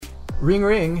Ring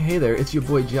ring, hey there, it's your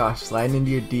boy Josh, sliding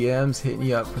into your DMs, hitting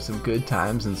you up for some good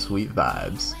times and sweet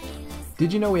vibes.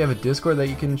 Did you know we have a Discord that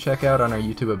you can check out on our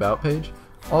YouTube About page?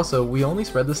 Also, we only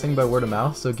spread this thing by word of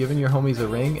mouth, so giving your homies a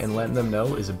ring and letting them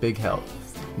know is a big help.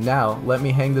 Now, let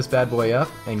me hang this bad boy up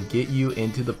and get you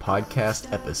into the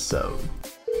podcast episode.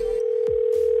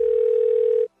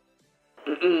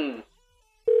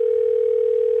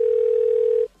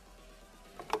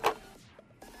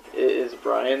 Is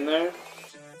Brian there?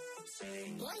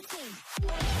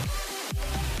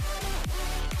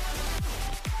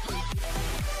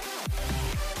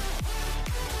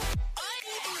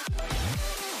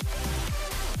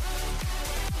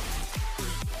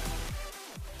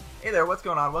 Hey there, what's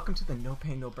going on? Welcome to the No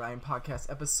Pain No Brian podcast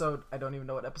episode. I don't even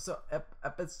know what episode.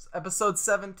 Episode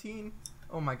 17.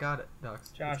 Oh my god, Docs.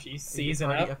 Josh, you It's season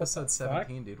already up. episode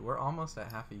 17, dude. We're almost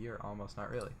at half a year. Almost,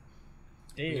 not really.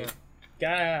 Dude,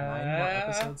 Yeah. 9 more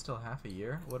episodes till half a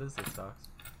year. What is this, Docs?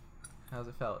 How's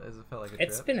it felt? Has it felt like a trip?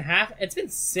 It's been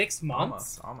 6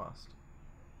 months. Almost.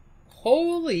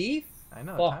 Holy I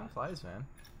know, fuck. time flies, man.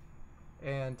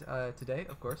 And today,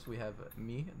 of course, we have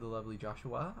me, the lovely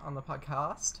Joshua, on the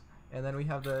podcast. And then we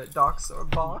have the Docs or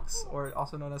Box, or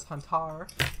also known as Huntar.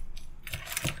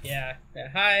 Yeah.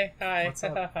 Hi. What's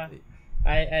up? I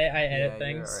edit yeah,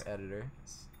 things. You're our editor.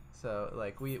 So,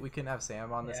 like, we couldn't have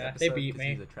Sam on this Yeah, episode they beat because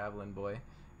me. he's a traveling boy.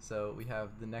 So we have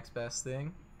the next best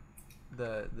thing,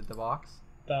 the Box.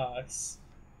 Box.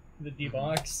 The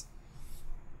D-Box.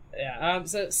 Yeah,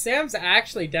 so Sam's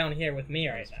actually down here with me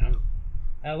right That's now. true.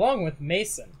 Along with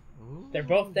Mason. Ooh. They're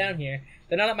both down here.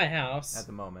 They're not at my house. At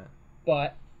the moment.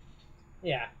 But,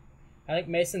 yeah. I think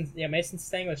Mason's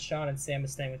staying with Sean and Sam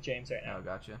is staying with James right now. Oh,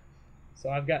 gotcha. So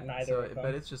I've got neither So, of them.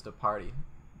 but it's just a party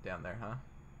down there, huh?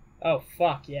 Oh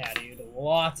fuck yeah, dude!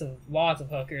 Lots of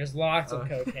hookers, lots of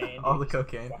cocaine. All the dude.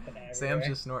 cocaine. Fucking everywhere. Sam's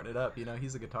just snorting it up. You know,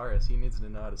 he's a guitarist. He needs to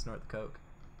know how to snort the coke.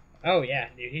 Oh yeah,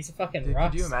 dude, he's a fucking Dude,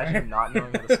 rock could you star. imagine him not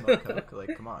knowing how to smoke coke?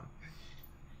 Like, come on.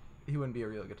 He wouldn't be a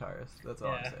real guitarist. That's all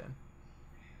I'm Yeah. saying.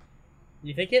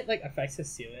 You think it like affects his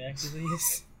celiac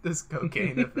disease? This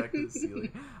cocaine affects his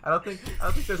ceiling. I don't think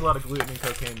there's a lot of gluten in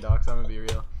cocaine, Docs. I'm gonna be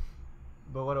real.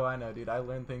 But what do I know, dude? I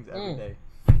learn things every day.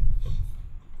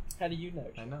 How do you know?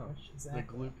 I know. Josh?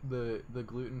 Exactly. The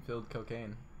gluten-filled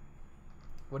cocaine.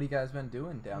 What have you guys been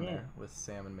doing down Yeah. there with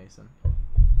Sam and Mason?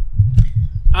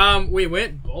 We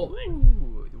went bowling.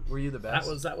 Ooh, were you the best?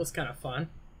 That was kind of fun.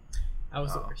 I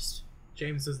was the Oh. worst.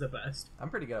 James was the best. I'm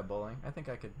pretty good at bowling. I think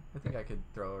I could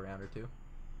throw a round or two.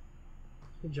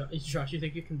 Josh, you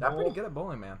think you can bowl? I'm pretty good at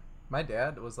bowling, man. My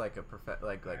dad was like a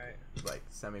Alright. like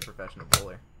semi-professional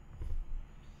bowler.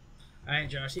 All right,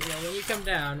 Josh. You know, when you come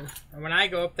down, and when I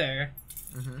go up there,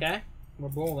 Mm-hmm. okay, we're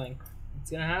bowling.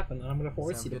 It's gonna happen. And I'm gonna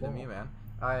force Sounds you to good bowl. to me, man.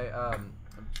 I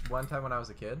one time when I was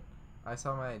a kid, I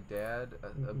saw my dad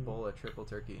bowl a triple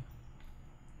turkey,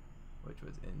 which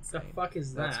was The insane. fuck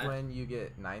is that? That's when you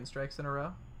get 9 strikes in a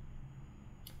row.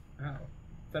 Oh,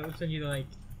 that was when you like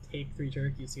take 3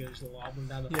 turkeys, you just lob them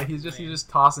down the. Yeah, he's fucking lane. just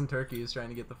tossing turkeys trying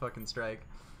to get the fucking strike.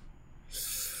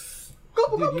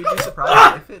 Dude, you'd be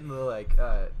surprised if it in the like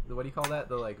what do you call that?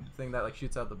 The like thing that like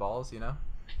shoots out the balls, you know?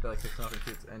 That like picks them up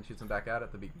and shoots them back out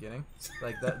at the beginning.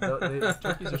 Like that, the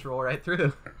turkeys just roll right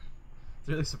through. It's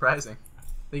really surprising.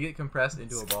 They get compressed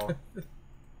into a ball.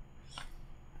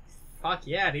 Fuck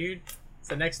yeah, dude! It's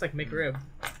the next like McRib,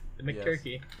 the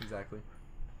McTurkey, Yes, exactly.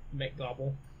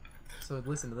 McGobble. So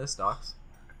listen to this, Docs.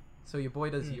 So your boy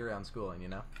does year-round schooling, you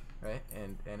know, right?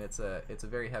 And it's a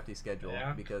very hefty schedule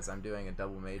Yeah. because I'm doing a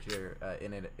double major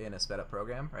in a sped-up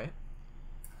program, right?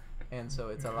 And so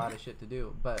it's a lot of shit to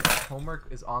do. But homework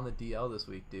is on the DL this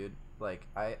week, dude. Like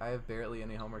I have barely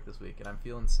any homework this week, and I'm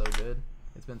feeling so good.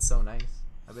 It's been so nice.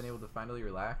 I've been able to finally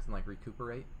relax and like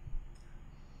recuperate.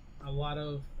 A lot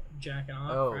of jacking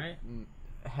off, Oh, right?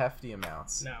 hefty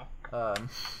amounts. No,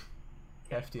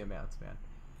 Hefty amounts,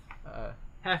 man.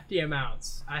 hefty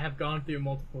amounts. I have gone through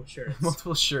multiple shirts.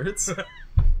 Multiple shirts.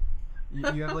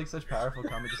 you have like such powerful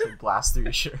comment, just like blast through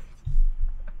your shirt.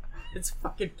 It's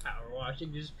fucking power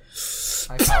washing. Just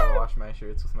I power wash my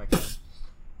shirts with my cum.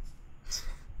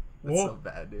 That's Whoa. so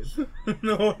bad, dude.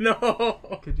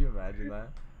 no. Could you imagine that?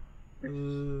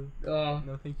 Oh,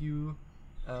 No, thank you.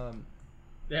 yeah,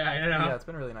 I know. Yeah, it's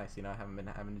been really nice. You know, I haven't been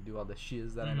having to do all the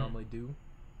shiz that I Mhm. normally do.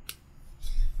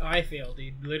 How I feel,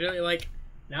 dude. Literally, like,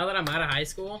 now that I'm out of high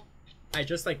school, I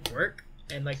just, like, work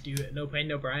and, like, do No Pain,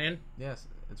 No Brian. Yes,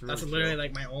 it's really That's chill. literally,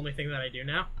 like, my only thing that I do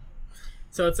now.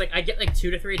 So it's, like, I get, like,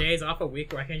 2 to 3 days off a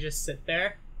week where I can just sit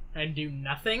there and do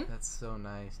nothing. That's so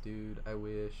nice, dude. I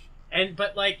wish.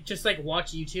 But, like, just, like,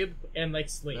 watch YouTube and, like,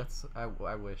 sleep. I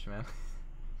wish, man.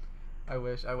 I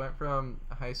wish. I went from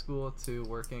high school to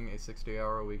working a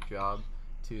 60-hour-a-week job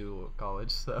to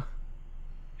college, so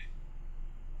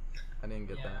I didn't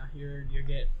get that. You're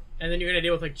and then you're gonna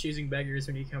deal with like choosing beggars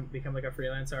when you become like a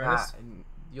freelance artist. And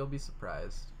you'll be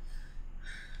surprised.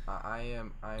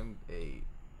 I'm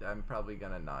probably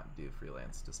gonna not do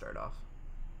freelance to start off.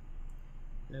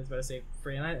 I was about to say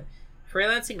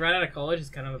freelancing right out of college is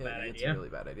kind of a bad It's idea. a really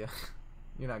bad idea.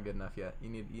 You're not good enough yet. You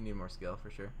need more skill for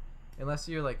sure. Unless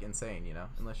you're like insane, you know.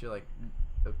 Unless you're like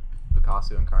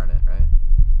Picasso incarnate, right?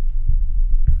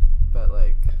 But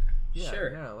like, yeah,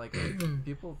 Sure. you know, like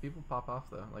people pop off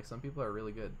though. Like some people are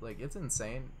really good. Like it's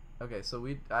insane. Okay, so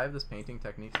I have this painting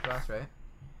techniques class, right?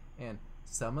 And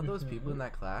some of those people in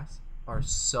that class are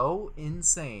so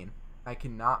insane. I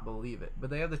cannot believe it. But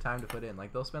they have the time to put in.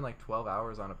 Like they'll spend like 12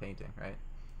 hours on a painting, right?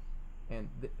 And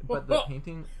but the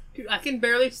painting. Dude, I can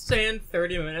barely stand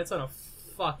 30 minutes on a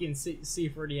fucking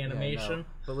C4D animation. Yeah, no.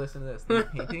 But listen to this. These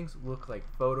paintings look like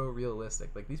photorealistic.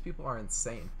 Like these people are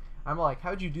insane. I'm like,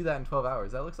 how'd you do that in 12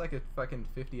 hours? That looks like a fucking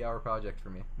 50-hour project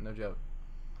for me. No joke.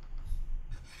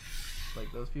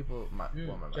 Like those people blow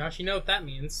my mind. Josh, you know what that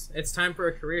means. It's time for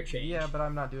a career change. Yeah, but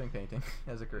I'm not doing painting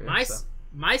as a career.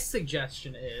 My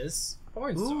suggestion is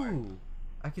porn star. Ooh,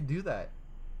 I could do that.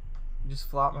 Just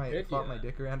flop my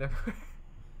dick around everywhere.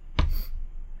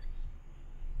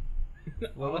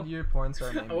 What would your porn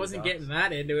star name be? I wasn't getting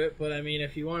that into it, but I mean,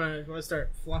 if you wanna start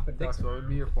flopping dicks, Docs, what would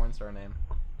be your porn star name?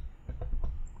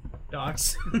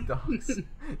 Docs. Docs.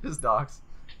 Just Docs.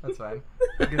 That's fine.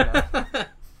 Good enough.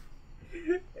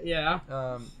 Yeah.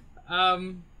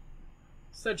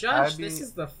 So Josh, this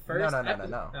is the first.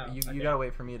 No. You gotta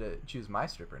wait for me to choose my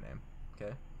stripper name.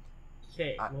 Okay.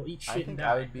 Okay. We'll eat shit I think and I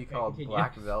die. would be Okay, called continue.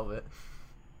 Black Velvet.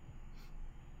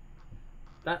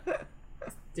 That.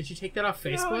 Did you take that off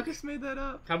Facebook? No, I just made that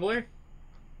up. Tumblr?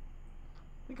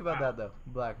 Think about that though.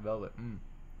 Black Velvet.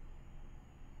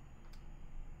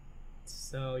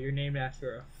 So you're named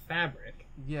after a fabric.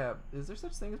 Yeah. Is there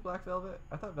such thing as black velvet?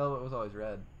 I thought velvet was always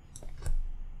red.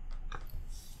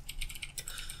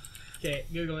 Okay,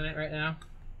 Googling it right now.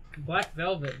 Black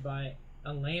Velvet by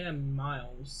Elena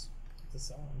Miles. It's a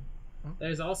song.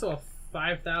 There's also a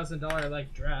 $5,000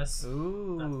 like dress.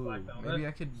 Ooh. That's Black Velvet. Maybe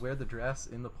I could wear the dress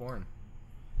in the porn.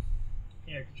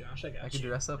 Here, Josh, I got you. I could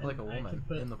dress up like a And woman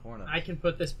in the porno. I can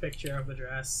put this picture of the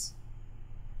dress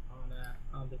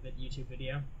on the YouTube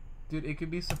video. Dude, it could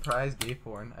be surprise gay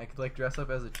porn. I could like dress up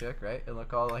as a chick, right? And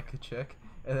look all like a chick,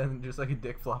 and then just like a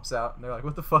dick flops out, and they're like,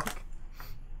 "What the fuck?"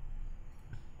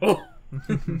 Oh.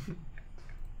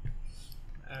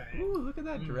 Alright. Ooh, look at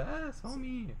that dress,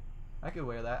 homie. I could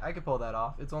wear that. I could pull that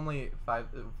off. It's only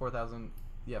 $5,000.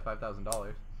 Yeah,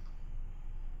 $5,000.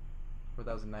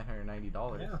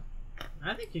 $4,990. Yeah.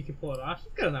 I think you could pull it off.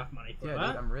 You've got enough money for Yeah, that.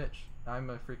 dude, I'm rich. I'm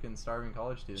a freaking starving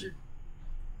college student. Sure.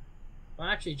 Well,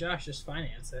 actually, Josh, just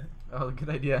finance it. Oh, good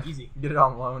idea. Easy. Get it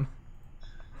on loan.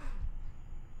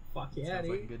 Fuck yeah, Sounds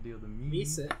dude. like a good deal to me.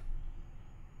 Lease it.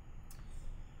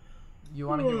 You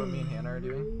want to hear what me and Hannah are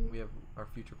doing? We have our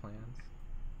future plans.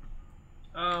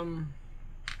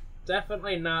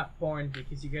 Definitely not porn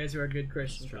because you guys are a good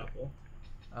Christian That's true.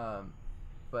 couple.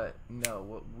 But no,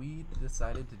 what we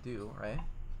decided to do, right,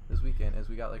 this weekend is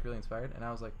we got like really inspired, and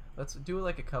I was like, let's do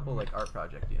like a couple like art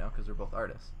project, you know, because we're both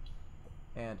artists.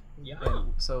 And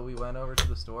so we went over to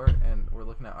the store and we're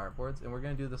looking at artboards, and we're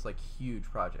gonna do this like huge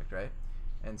project, right?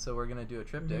 And so we're gonna do a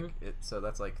triptych. So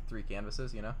that's like 3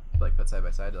 canvases, you know, like put side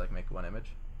by side to like make one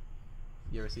image.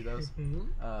 You ever see those?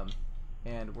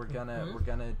 And we're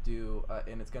gonna do,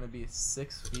 and it's gonna be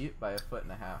 6 feet by 1.5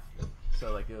 feet.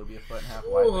 So like it'll be 1.5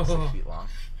 feet wide, but 6 feet long.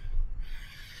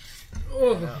 I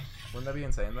know. Wouldn't that be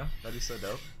insane though? That'd be so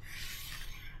dope.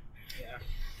 Yeah.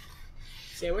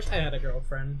 See, I wish I had a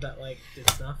girlfriend that like did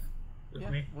stuff with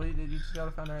me, Well, you just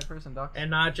gotta find the right person, Doc. and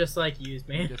not just like used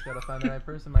me. You just gotta find the right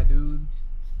person, my dude.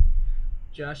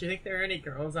 Josh, you think there are any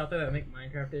girls out there that make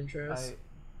Minecraft intros?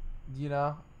 You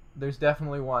know, there's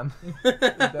definitely one. There's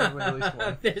definitely at least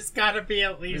one. There's gotta be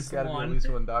at There's least gotta one. be at least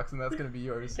one, Docs, and that's gonna be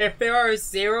yours. If there are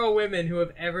 0 women who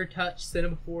have ever touched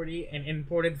Cinema 40 and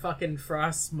imported fucking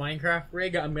Frost's Minecraft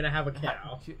rig, I'm gonna have a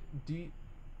cow.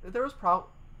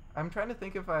 I'm trying to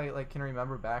think if I like can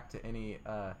remember back to any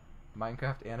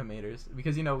Minecraft animators,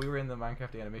 because you know we were in the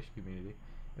Minecraft animation community.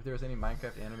 If there was any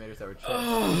Minecraft animators that were chicks, do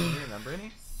you remember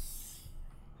any?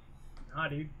 Nah,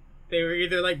 dude. They were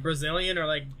either like Brazilian or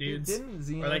like dudes. Didn't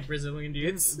Zenith, or like Brazilian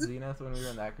dudes. Zenith, when we were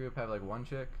in that group, have like one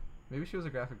chick? Maybe she was a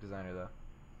graphic designer though.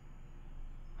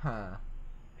 Huh.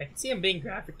 I can see him being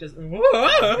graphic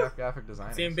Graphic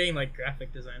designers. See him being like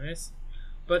graphic designers.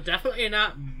 But definitely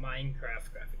not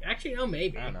Minecraft graphic. Actually, no,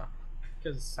 maybe. I don't know.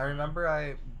 Because I remember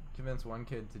I convince one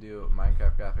kid to do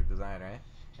Minecraft graphic design, right?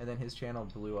 And then his channel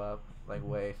blew up like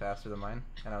way faster than mine,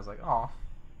 and I was like, oh.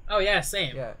 Oh yeah,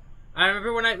 same. Yeah. I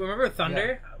remember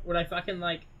Thunder when I fucking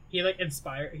like he like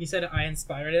inspired. He said I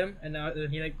inspired him, and now then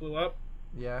he like blew up.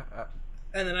 Yeah.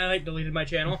 And then I like deleted my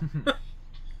channel.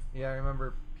 Yeah, I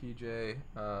remember PJ.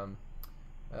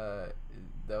 That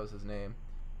was his name.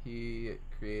 He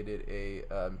created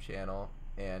a channel,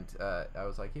 and I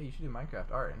was like, "Hey, you should do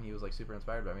Minecraft art," and he was like super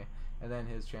inspired by me. And then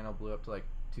his channel blew up to like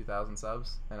 2,000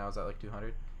 subs, and I was at like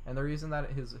 200. And the reason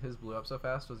that his blew up so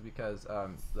fast was because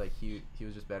like he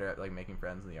was just better at like making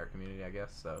friends in the art community, I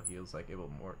guess. So he was like able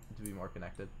to be more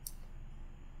connected.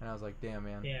 And I was like, "Damn,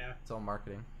 man, Yeah. it's all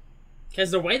marketing." Because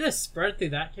the way this spread through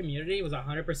that community was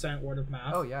 100% word of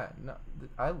mouth. Oh yeah, no,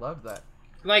 I loved that.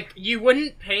 Like, you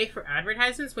wouldn't pay for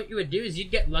advertisements. What you would do is you'd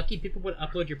get lucky. People would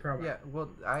upload your promo. Yeah, well,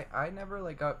 I never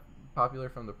like got popular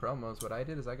from the promos. What I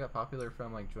did is I got popular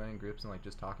from like joining groups and like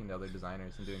just talking to other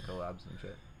designers and doing collabs and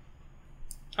shit.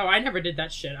 Oh, I never did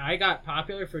that shit. I got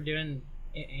popular for doing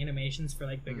animations for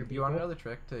like bigger Do people. you want to know the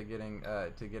trick to getting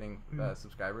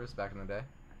subscribers back in the day?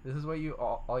 This is what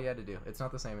all you had to do. It's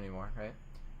not the same anymore, right?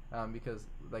 Because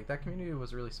like that community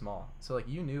was really small, so like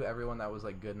you knew everyone that was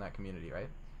like good in that community, right?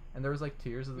 And there was like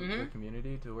tiers of the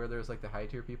community to where there was like the high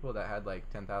tier people that had like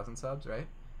 10,000 subs, right?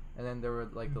 And then there were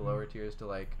like the lower tiers to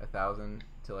like 1,000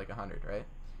 to like 100, right?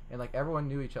 And like everyone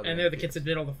knew each other. And they're the kids that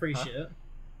did all the free shit.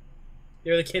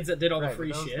 They're the kids that did all the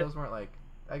free shit. Those weren't like,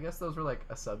 I guess those were like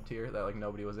a sub tier that like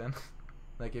nobody was in.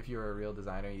 Like if you were a real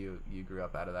designer, you grew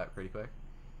up out of that pretty quick.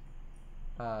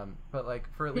 But like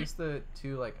for at least the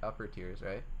two like upper tiers,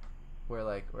 right? Where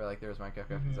there was Minecraft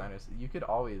graphic designers, you could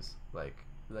always like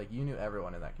you knew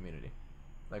everyone in that community,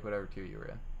 like whatever tier you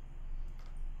were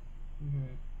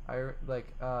in.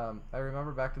 I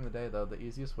remember back in the day though, the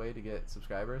easiest way to get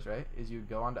subscribers, right, is you'd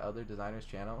go onto other designers'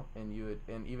 channel and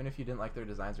and even if you didn't like their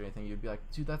designs or anything, you'd be like,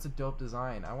 dude, that's a dope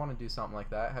design. I want to do something like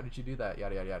that. How did you do that?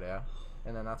 Yada yada yada yada.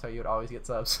 And then that's how you would always get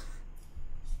subs.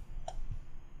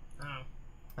 Oh.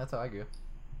 That's how I grew.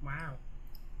 Wow.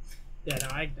 Yeah, no,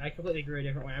 I completely grew a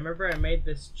different way. I remember I made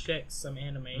this chick some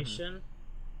animation.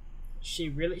 She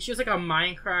was like a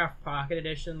Minecraft Pocket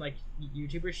Edition like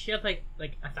YouTuber. She had like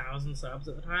 1,000 subs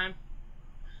at the time.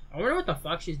 I wonder what the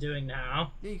fuck she's doing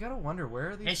now. Yeah, you gotta wonder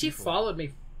where are these. And she people? followed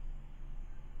me.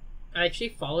 Like she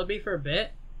followed me for a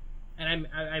bit, and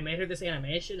I made her this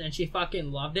animation, and she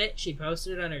fucking loved it. She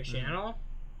posted it on her channel,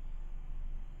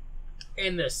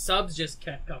 and the subs just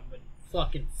kept coming,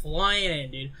 fucking flying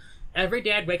in, dude. Every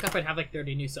day I'd wake up, I'd have like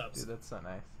 30 new subs. Dude, that's so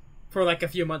nice. For like a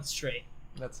few months straight.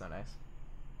 That's so nice.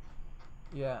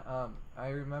 Yeah, I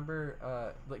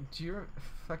remember, like,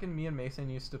 fucking me and Mason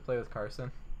used to play with Carson.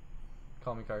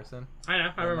 Call me Carson. I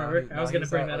know, I remember. I was gonna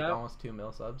bring that up. Almost 2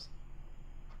 mil subs.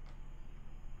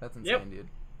 That's insane, dude.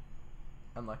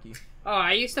 Unlucky. Oh,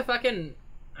 I used to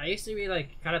be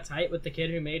like kind of tight with the kid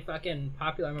who made fucking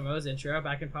Popular MMO's intro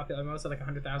back in Popular MMO, so like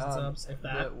 100,000 subs, if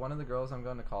that. One of the girls I'm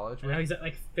going to college with. Now he's at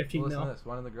like 15 listen mil. to this.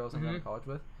 One of the girls I'm going to college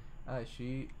with,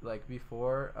 she like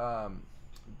before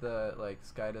the like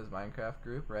Sky Does Minecraft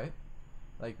group, right?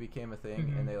 Like became a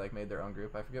thing, and they like made their own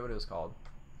group. I forget what it was called.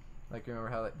 Like remember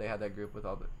how they had that group with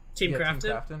all the Team Crafton?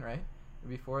 Team Crafton, right?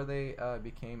 Before they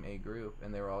became a group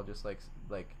and they were all just like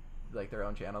their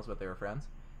own channels, but they were friends.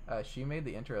 She made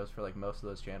the intros for like most of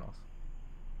those channels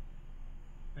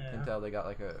until they got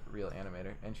like a real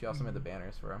animator, and she also made the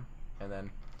banners for them. And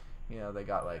then, they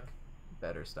got like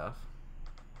better stuff.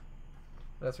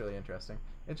 That's really interesting.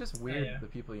 It's just weird the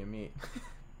people you meet.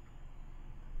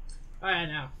 I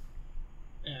know.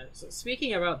 Yeah. So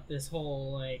speaking about this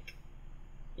whole like,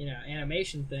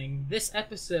 animation thing, this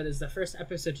episode is the first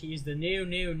episode to use the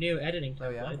new editing template. Oh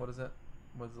yeah, what is it?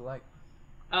 What is it like?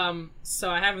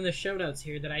 So I have in the show notes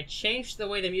here that I changed the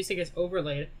way the music is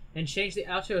overlaid and changed the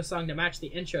outro song to match the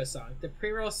intro song. The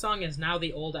pre-roll song is now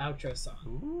the old outro song.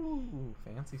 Ooh,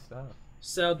 fancy stuff.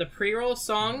 So the pre-roll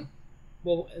song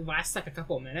will last like a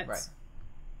couple of minutes. Right.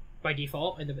 By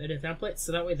default in the template,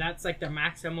 so that way that's like the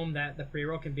maximum that the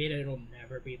pre-roll can be, and it'll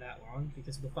never be that long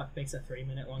because who the fuck makes a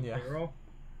 3-minute long pre-roll?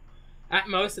 At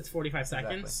most, it's 45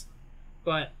 seconds. Exactly.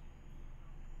 But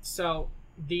so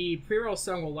the pre-roll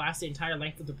song will last the entire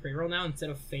length of the pre-roll now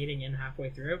instead of fading in halfway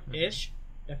through ish,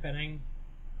 depending.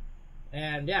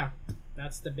 And yeah,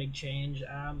 that's the big change.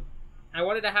 I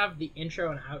wanted to have the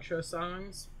intro and outro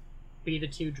songs be the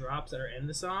 2 drops that are in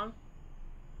the song.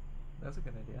 That's a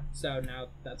good idea. So now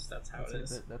that's how it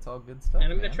is. That's all good stuff.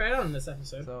 And I'm gonna try it out in this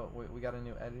episode. So we got a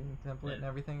new editing template and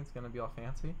everything. It's gonna be all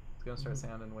fancy. It's gonna start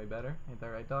sounding way better. Ain't that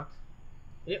right, Docs?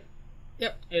 Yep.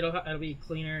 It'll be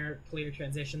cleaner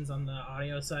transitions on the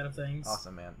audio side of things.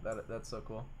 Awesome, man. That's so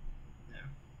cool. Yeah.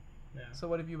 Yeah. So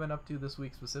what have you been up to this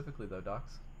week specifically, though,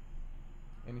 Docs?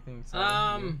 Anything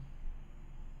exciting?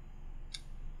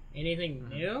 Anything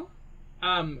new?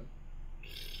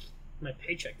 My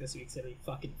paycheck this week's gonna be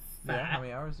fucking fat. Yeah. How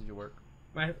many hours did you work?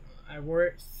 I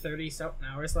worked 30-something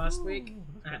hours last week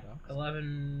That's at good, Docs.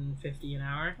 $11.50 an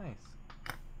hour.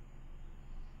 Nice.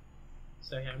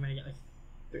 So yeah, I'm gonna get like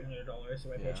 $300 for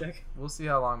my Yeah. paycheck. We'll see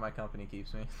how long my company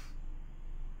keeps me.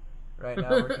 Right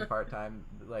now, working part time,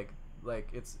 like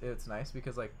it's nice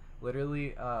because like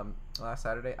literally last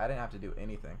Saturday I didn't have to do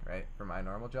anything right for my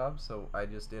normal job, so I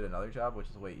just did another job which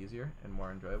is way easier and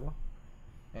more enjoyable,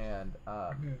 and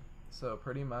so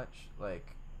pretty much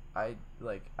like I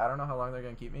don't know how long they're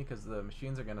gonna keep me because the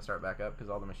machines are gonna start back up because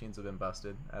all the machines have been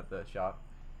busted at the shop,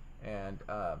 and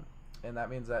that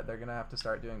means that they're gonna have to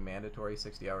start doing mandatory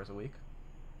 60 hours a week,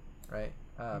 right?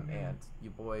 And you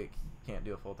boy can't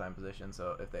do a full-time position,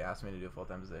 so if they ask me to do a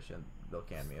full-time position, they'll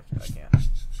can me if I can't.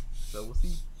 So we'll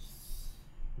see.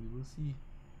 We will see.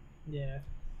 Yeah.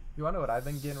 You wanna know what I've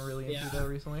been getting really into though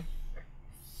recently?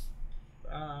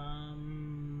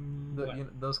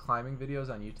 Those climbing videos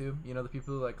on YouTube. You know the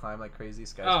people who like climb like crazy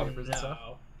skyscrapers and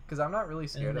stuff. Because I'm not really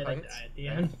scared of heights. At the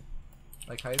end.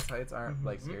 Like heights aren't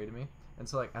like scary to me, and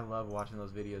so like I love watching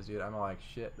those videos, dude. I'm all like,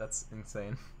 shit, that's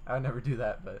insane. I would never do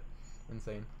that, but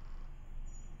insane.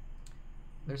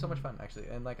 They're so much fun actually,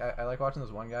 and like I like watching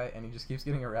this one guy, and he just keeps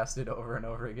getting arrested over and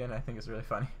over again. I think it's really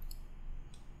funny.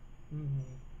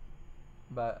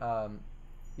 But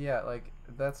yeah, like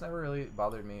that's never really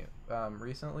bothered me.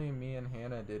 Recently, me and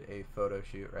Hannah did a photo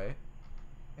shoot, right?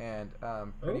 And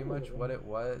pretty much what it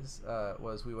was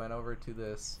we went over to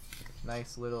this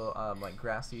nice little like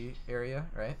grassy area,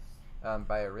 right?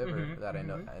 By a river that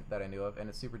I knew of, and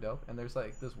it's super dope. And there's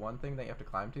like this one thing that you have to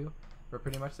climb to, where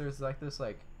pretty much there's like this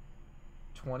like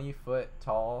 20-foot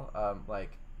tall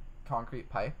like concrete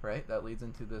pipe, right, that leads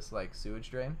into this like sewage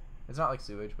drain. It's not like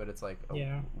sewage, but it's like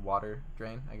a water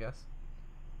drain, I guess.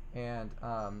 And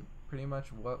pretty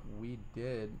much what we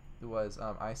did was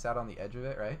I sat on the edge of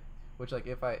it, right? Which like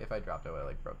if I dropped, I would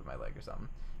like broke my leg or something.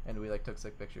 And we like took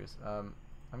sick pictures. I'm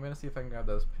gonna see if I can grab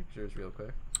those pictures real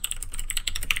quick.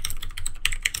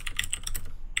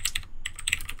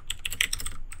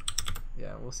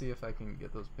 Yeah, we'll see if I can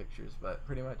get those pictures. But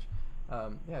pretty much,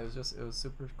 yeah, it was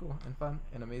super cool and fun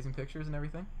and amazing pictures and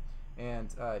everything.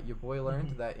 And your boy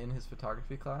learned that in his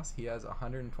photography class, he has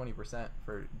 120%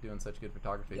 for doing such good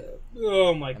photography.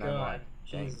 Oh my And god. I'm like,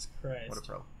 dang, Jesus Christ. what a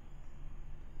pro.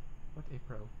 What a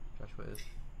pro Joshua is.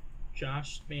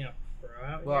 Josh being a pro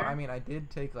out Well, here? I mean, I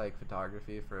did take like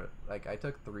photography for like I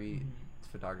took 3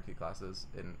 photography classes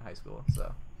in high school,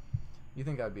 so you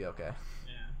think I'd be okay?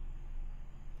 Yeah.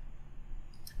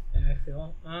 And I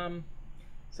feel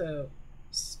so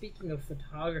speaking of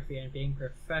photography and being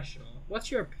professional, what's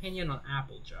your opinion on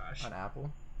Apple, Josh? On Apple?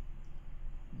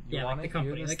 Yeah, want like to the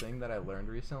hear company, this like- thing that I learned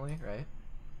recently, right?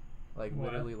 Like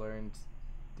What? literally learned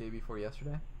day before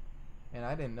yesterday, and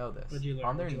I didn't know this. What'd you learn?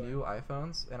 On their What'd you new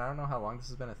iPhones, and I don't know how long this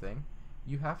has been a thing,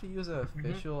 you have to use an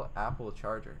official Apple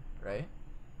charger, right?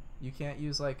 You can't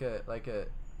use like a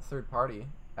third party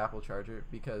Apple charger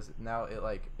because now it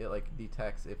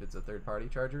detects if it's a third party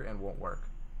charger and won't work.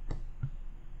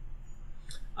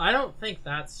 I don't think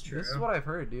that's true. This is what I've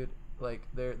heard, dude. Like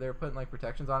they're putting like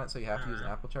protections on it, so you have to use an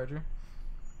Apple charger.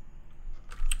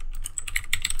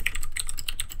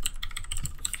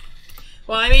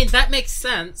 Well, I mean, that makes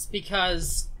sense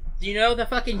because do you know the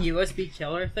fucking USB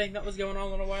killer thing that was going on a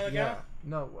little while ago? Yeah.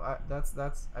 No, that's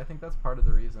I think that's part of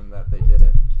the reason that they did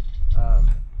it.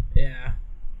 Yeah.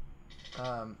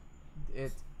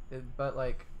 But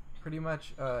like pretty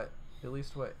much at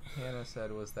least what Hannah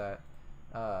said was that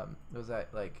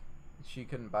like she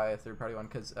couldn't buy a third party one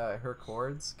because her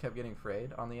cords kept getting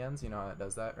frayed on the ends. You know how it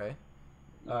does that, right?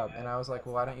 And I was like,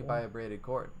 well, why don't you buy a braided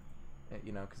cord?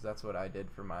 You know, because that's what I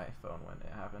did for my phone when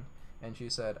it happened. And she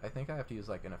said, I think I have to use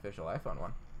like an official iPhone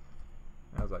one.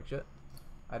 And I was like, shit,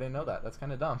 I didn't know that. That's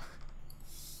kind of dumb.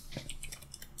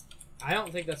 I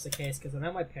don't think that's the case because I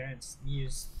know my parents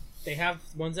they have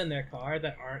ones in their car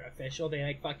that aren't official. They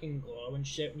like fucking glow and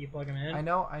shit when you plug them in. I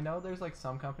know. There's like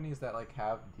some companies that like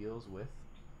have deals with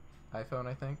iPhone.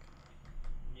 I think.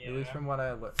 Yeah. At least from what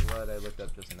I looked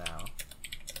up just now.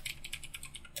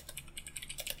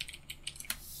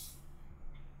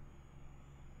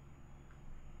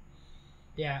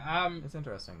 Yeah. It's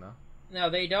interesting though.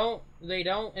 No, they don't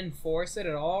enforce it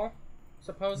at all,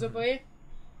 supposedly.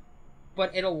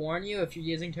 But it'll warn you if you're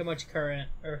using too much current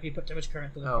or if you put too much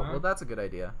current to the phone. Oh, well, that's a good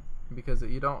idea because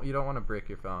you don't want to brick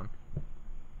your phone.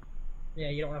 Yeah,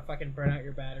 you don't want to fucking burn out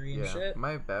your battery and shit.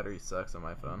 My battery sucks on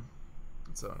my phone.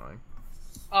 It's so annoying.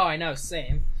 Oh, I know,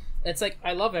 same. It's like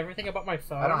I love everything about my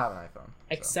phone. I don't have an iPhone.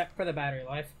 Except for the battery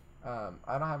life. I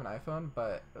don't have an iPhone,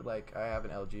 but like I have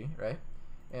an LG, right?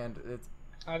 And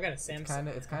I got a Samsung.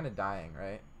 It's kind of dying,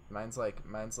 right? Mine's like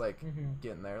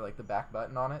getting there. Like the back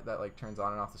button on it that like turns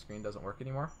on and off the screen doesn't work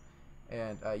anymore.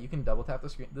 And you can double tap the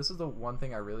screen. This is the one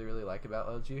thing I really, really like about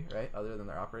LG, right? Other than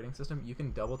their operating system, you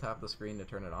can double tap the screen to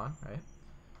turn it on, right?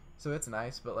 So it's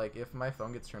nice, but like if my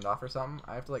phone gets turned off or something,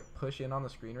 I have to like push in on the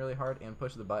screen really hard and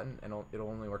push the button, and it'll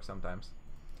only work sometimes.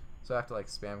 So I have to like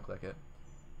spam click it.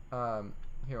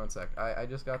 Here, one sec. I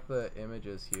just got the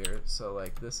images here. So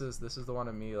like this is the one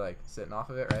of me like sitting off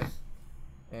of it, right?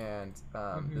 And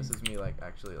this is me like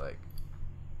actually like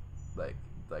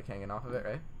hanging off of it,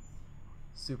 right?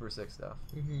 Super sick stuff.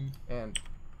 And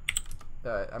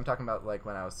I'm talking about like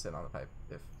when I was sitting on the pipe.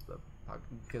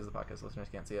 Because the podcast listeners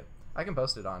can't see it, I can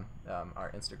post it on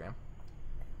our Instagram.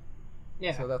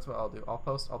 Yeah. So that's what I'll do. I'll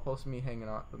post me hanging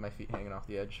off with my feet hanging off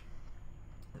the edge.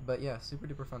 But yeah, super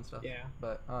duper fun stuff. Yeah.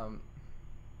 But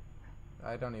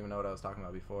I don't even know what I was talking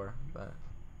about before. But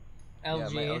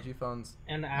LG. Yeah, my LG phone's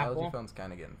and my Apple. LG phone's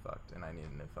kind of getting fucked, and I need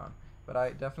a new phone. But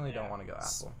I definitely don't Yeah. want to go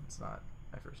Apple. It's not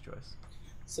my first choice.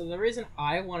 So the reason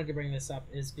I wanted to bring this up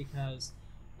is because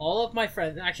all of my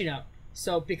friends, actually no,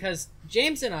 so because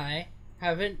James and I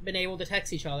haven't been able to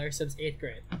text each other since 8th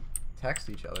grade. Text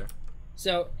each other.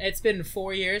 So it's been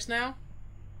 4 years now,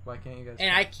 Why can't you guys?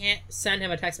 and I can't send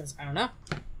him a text message. I don't know.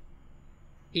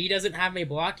 He doesn't have me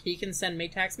blocked. He can send me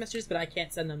text messages, but I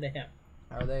can't send them to him.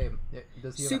 Are they?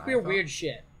 Does he have Super an iPhone? weird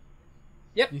shit.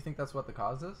 Do you think that's what the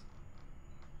cause is?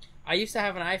 I used to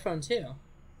have an iPhone too,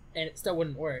 and it still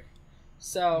wouldn't work.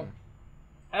 So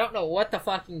I don't know what the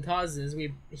fucking cause is.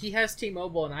 He has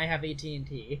T-Mobile and I have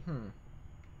AT&T.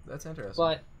 That's interesting.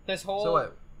 But this whole So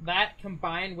what? that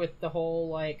combined with the whole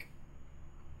like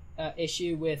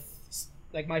issue with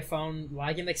like my phone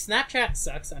lagging, like Snapchat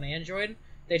sucks on Android.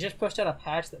 They just pushed out a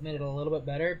patch that made it a little bit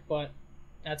better, but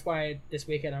that's why this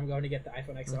weekend I'm going to get the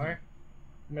iPhone XR.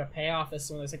 I'm gonna pay off this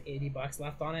one. There's like $80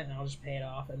 left on it, and I'll just pay it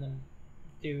off and then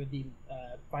do the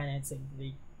financing for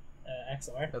the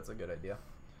XR. That's a good idea.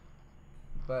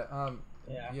 But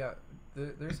Yeah.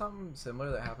 there's something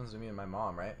similar that happens to me and my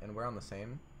mom, right? And we're on the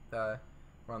same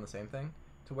thing.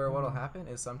 To where what'll happen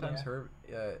is sometimes Yeah.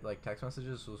 her like text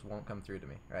messages just won't come through to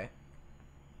me, right?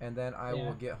 And then I Yeah.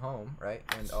 will get home, right?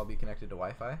 And I'll be connected to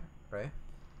Wi-Fi, right?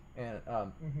 And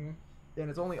and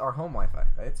it's only our home Wi-Fi,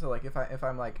 right? So like if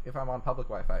I'm on public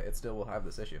Wi-Fi, it still will have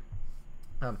this issue.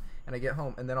 And I get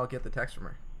home and then I'll get the text from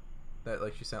her that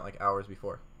like she sent like hours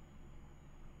before.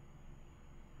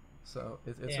 So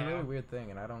it's a Yeah. really weird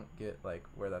thing, and I don't get like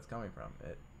where that's coming from.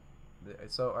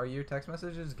 So are your text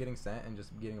messages getting sent and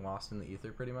just getting lost in the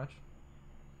ether pretty much?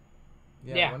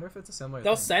 Yeah. Yeah. I wonder if it's a similar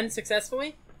They'll thing. send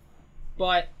successfully,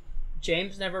 but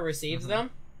James never receives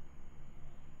them.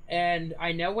 And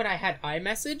I know when I had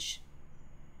iMessage,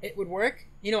 it would work.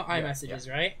 You know what iMessage is,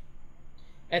 right?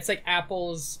 It's like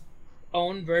Apple's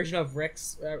own version of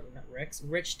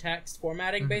rich text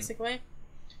formatting, basically.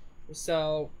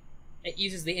 So it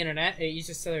uses the internet. It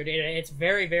uses cellular data. It's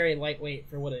very, very lightweight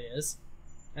for what it is.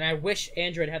 And I wish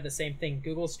Android had the same thing.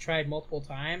 Google's tried multiple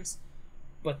times,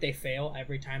 but they fail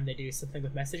every time they do something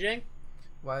with messaging.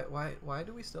 Why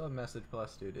do we still have Message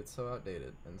Plus, dude? It's so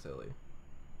outdated and silly.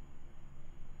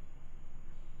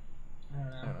 I don't I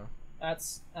know. don't know.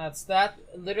 That's that.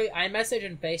 Literally, iMessage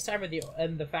and FaceTime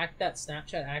and the fact that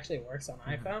Snapchat actually works on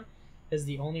iPhone is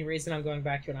the only reason I'm going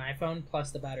back to an iPhone.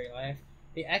 Plus the battery life.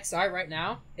 The XR right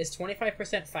now is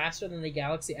 25% faster than the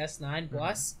Galaxy S9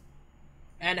 Plus,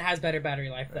 and it has better battery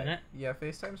life than it Yeah,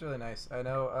 FaceTime's really nice. I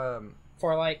know.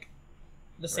 for like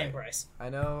the same Right. price. I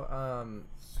know.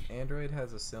 Android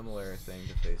has a similar thing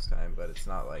to FaceTime, but it's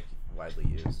not like widely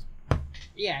used.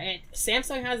 Yeah,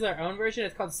 Samsung has their own version.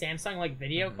 It's called Samsung like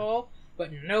Video Call,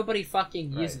 but nobody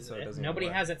fucking Right, uses so it it. doesn't Nobody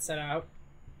even work. has it set out.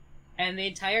 And the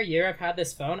entire year I've had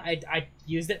this phone, I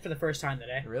used it for the first time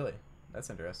today. Really, that's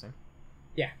interesting.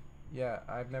 Yeah. Yeah,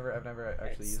 I've never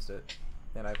actually used it,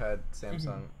 and I've had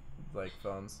Samsung like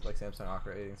phones, like Samsung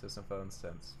operating system phones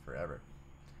since forever.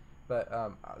 But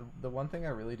the one thing I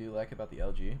really do like about the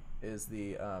LG is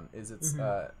its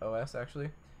OS actually,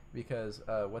 because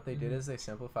what they did is they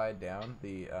simplified down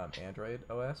the Android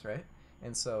OS, right?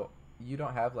 And so you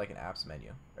don't have like an apps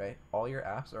menu, right? All your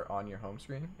apps are on your home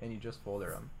screen, and you just folder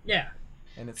them, Yeah.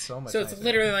 and it's so much. So it's nicer.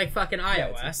 literally like fucking iOS.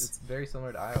 Yeah, it's very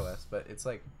similar to iOS, but it's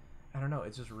like, I don't know,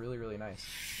 it's just really, really nice.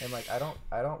 And like I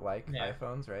don't like Yeah.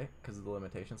 iPhones, right? Because of the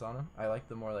limitations on them. I like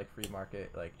the more like free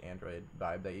market like Android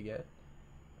vibe that you get.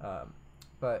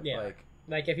 But Yeah. like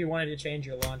Like if you wanted to change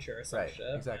your launcher or some right, shit.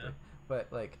 exactly. Yeah.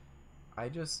 But like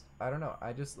I don't know.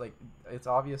 I just like it's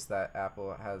obvious that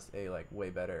Apple has a like way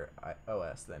better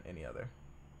OS than any other.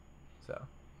 So.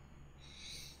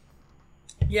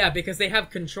 Yeah, because they have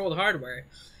controlled hardware.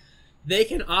 They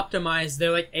can optimize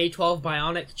their like A12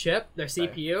 Bionic chip, their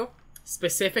CPU,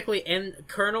 specifically in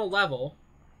kernel level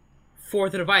for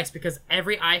the device, because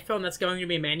every iPhone that's going to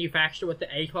be manufactured with the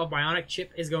A12 Bionic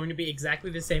chip is going to be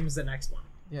exactly the same as the next one.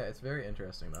 Yeah, it's very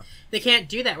interesting though. They can't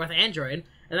do that with Android,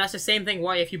 and that's the same thing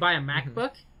why if you buy a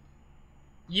MacBook,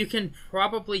 you can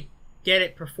probably get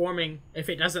it performing, if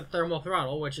it doesn't thermal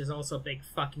throttle, which is also a big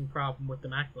fucking problem with the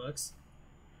MacBooks,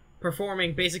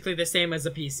 performing basically the same as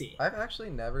a PC. I've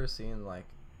actually never seen like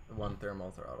one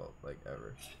thermal throttle like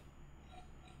ever.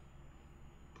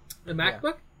 The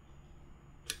MacBook?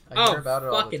 I hear about it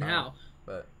all the fucking time, hell.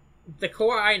 But The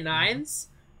Core i9s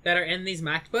that are in these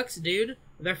MacBooks, dude,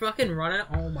 they're fucking running.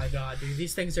 Oh my god, dude,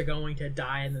 these things are going to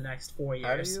die in the next 4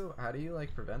 years. how do you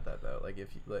like prevent that though? Like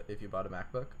if you bought a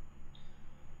MacBook?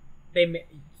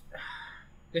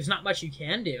 There's not much you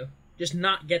can do. Just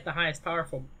not get the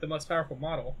most powerful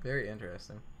model. Very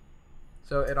interesting.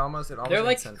 So it almost They're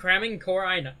like cramming Core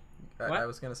i9. I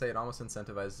was gonna say it almost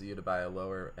incentivizes you to buy a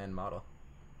lower end model.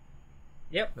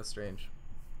 Yep. That's strange.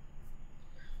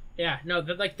 Yeah, no,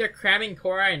 they're cramming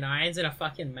Core i9s in a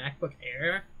fucking MacBook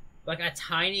Air, like a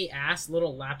tiny ass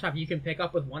little laptop you can pick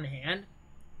up with one hand.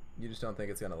 You just don't think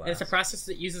it's gonna last. And it's a processor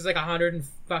that uses like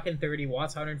 130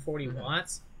 watts, 140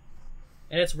 watts,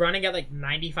 and it's running at like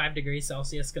 95 degrees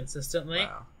Celsius consistently.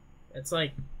 Wow. It's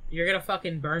like you're gonna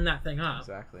fucking burn that thing up.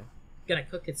 Exactly. It's gonna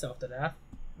cook itself to death.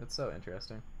 It's so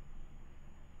interesting.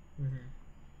 Mm-hmm.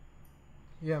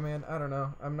 Yeah, man. I don't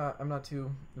know. I'm not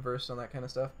too versed on that kind of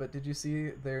stuff. But did you see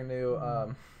their new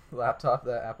laptop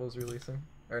that Apple's releasing?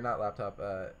 Or not laptop,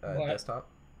 desktop?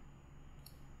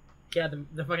 Yeah,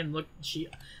 the fucking look.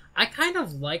 I kind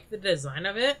of like the design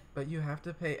of it. But you have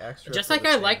to pay extra. Just for like the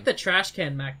I stand. like the trash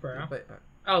can Mac Pro.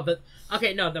 Yeah, but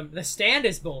the stand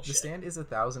is bullshit. the stand is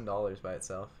 $1,000 by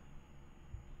itself.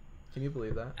 Can you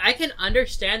believe that? I can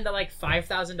understand the like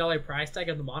 $5,000 price tag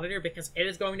of the monitor because it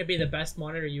is going to be the best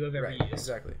monitor you have ever used.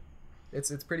 Exactly.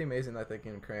 It's pretty amazing that they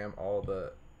can cram all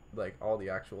the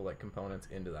actual like components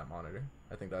into that monitor.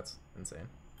 I think that's insane.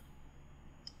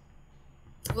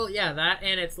 Well, yeah, that,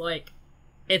 and it's like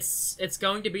it's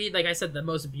going to be, like I said, the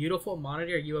most beautiful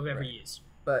monitor you have ever used.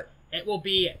 But it will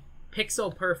be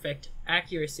pixel perfect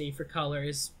accuracy for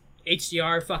colors,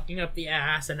 HDR fucking up the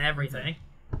ass and everything.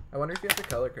 I wonder if you have to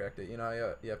color correct it. You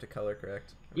know, you have to color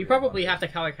correct. You probably have to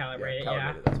color calibrate it.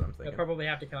 Yeah, that's what I'm thinking. You'll probably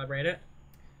have to calibrate it.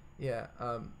 Yeah,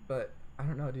 but I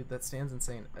don't know, dude. That stand's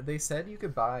insane. They said you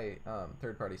could buy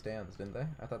third-party stands, didn't they?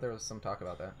 I thought there was some talk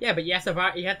about that. Yeah, but you have to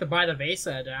buy the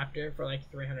VESA adapter for like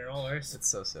 $300. It's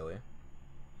so silly.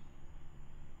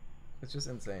 It's just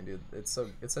insane, dude. It's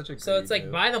such a. So it's like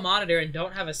move. buy the monitor and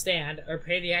don't have a stand, or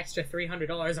pay the extra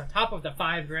 $300 on top of the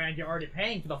 $5,000 you're already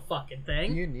paying for the fucking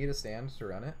thing. Do you need a stand to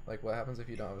run it? Like, what happens if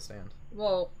you don't have a stand?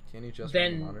 Well, can you just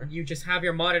run the monitor? Then you just have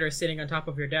your monitor sitting on top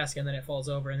of your desk, and then it falls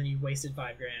over, and then you wasted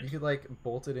 $5,000. You could like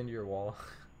bolt it into your wall.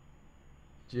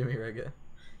 Jimmy rig it.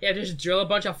 Yeah, just drill a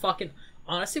bunch of fucking.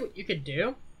 Honestly, what you could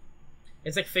do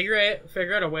is like figure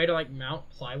out a way to like mount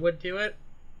plywood to it,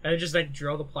 and just like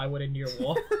drill the plywood into your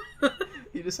wall.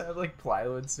 You just have like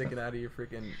plywood sticking out of your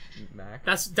freaking Mac.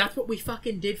 That's what we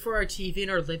fucking did for our TV in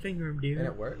our living room, dude. And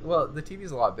it worked. Well, the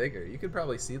TV's a lot bigger. You could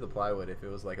probably see the plywood if it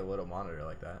was like a little monitor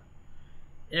like that.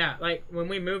 Yeah, like when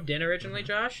we moved in originally,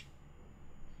 Josh,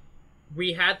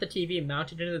 we had the TV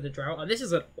mounted into the drywall. This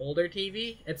is an older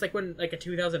TV. It's like when like a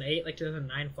 2008, like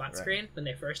 2009 flat screen when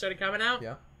they first started coming out.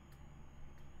 Yeah.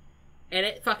 And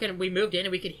it fucking, we moved in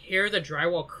and we could hear the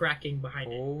drywall cracking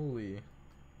behind it. Holy.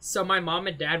 So my mom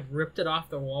and dad ripped it off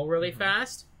the wall really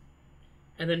fast,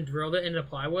 and then drilled it into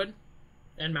plywood,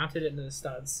 and mounted it into the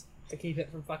studs to keep it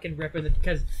from fucking ripping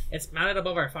because it's mounted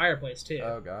above our fireplace too.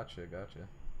 Oh, gotcha.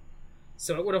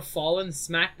 So it would have fallen,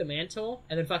 smacked the mantle,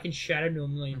 and then fucking shattered into a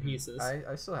million pieces.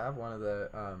 I still have one of the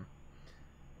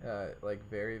like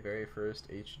very very first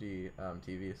HD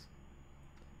TVs.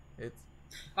 It's.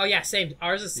 Oh yeah, same.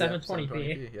 Ours is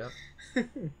 720p. 720p. Yep.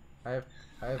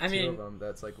 I have two of them.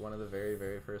 That's like one of the very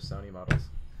very first Sony models.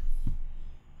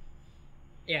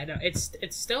 Yeah, no, it's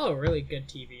still a really good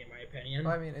TV in my opinion.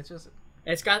 Well, I mean, it's just.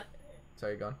 It's got.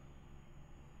 Sorry, go on.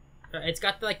 It's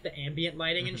got like the ambient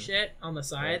lighting and shit on the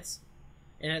sides,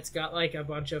 and it's got like a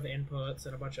bunch of inputs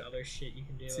and a bunch of other shit you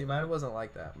can do. See, mine wasn't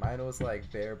like that. Mine was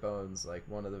like bare bones, like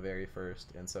one of the very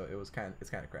first, and so it's kind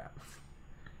of crap.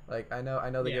 Like I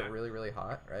know they get really really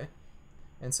hot, right?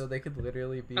 And so they could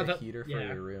literally be a heater for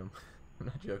your room. I'm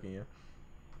not joking you.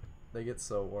 They get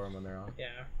so warm when they're on.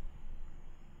 Yeah.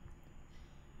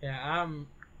 Yeah.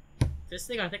 This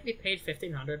thing, I think we paid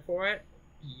 $1,500 for it,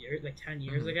 10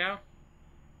 years ago.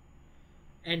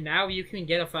 And now you can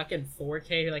get a fucking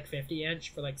 4K like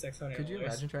 50-inch for like $600. Could you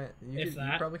imagine trying? You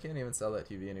probably can't even sell that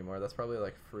TV anymore. That's probably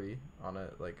like free on a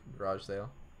like garage sale.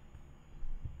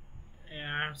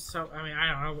 Yeah. So I mean,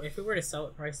 I don't know. If we were to sell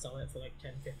it, probably sell it for like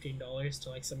 $10-15 to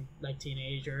like some like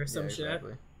teenager or some shit.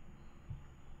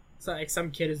 So like some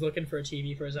kid is looking for a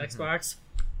TV for his Xbox.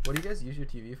 What do you guys use your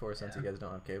TV for since you guys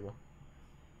don't have cable?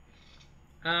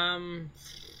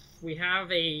 We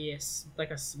have a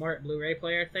smart Blu-ray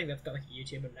player thing that's got like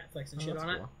YouTube and Netflix and shit on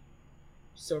it.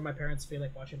 So my parents feel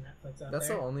like watching Netflix out That's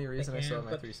there. the only reason I still have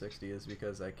my 360 is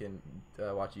because I can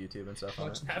watch YouTube and stuff on it.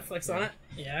 Watch Netflix on it?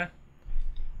 Yeah.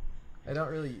 I don't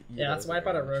really. Yeah, that's why I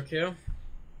bought a Roku.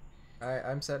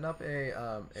 I'm setting up a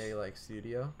like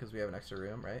studio because we have an extra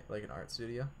room, right? Like an art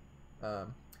studio.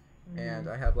 And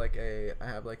I have like a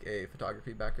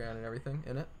photography background and everything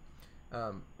in it.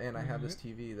 And I have this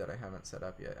TV that I haven't set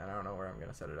up yet, and I don't know where I'm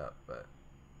gonna set it up. But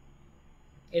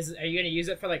are you gonna use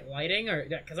it for like lighting, or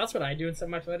because that's what I do in some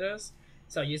of my photos?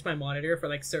 So I use my monitor for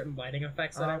like certain lighting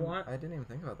effects that I want. I didn't even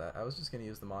think about that. I was just gonna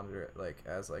use the monitor like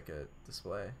as like a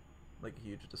display, like a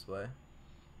huge display.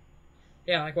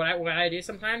 Yeah, like what I do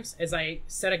sometimes is I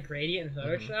set a gradient in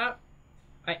Photoshop,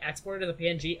 I export it as a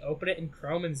PNG, open it in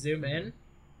Chrome, and zoom in.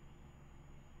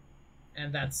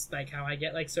 And that's like how I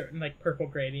get like certain like purple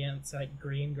gradients, like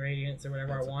green gradients, or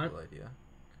whatever I want. That's a cool idea.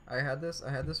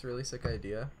 I had this really sick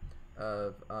idea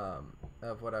of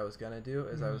what I was gonna do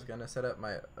is I was gonna set up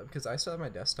my because I still have my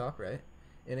desktop, right,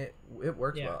 and it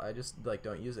works well. I just like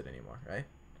don't use it anymore,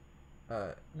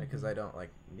 right? Because I don't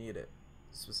like need it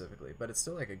specifically, but it's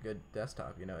still like a good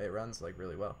desktop. You know, it runs like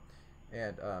really well.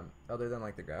 And other than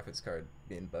like the graphics card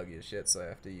being buggy as shit, so I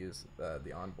have to use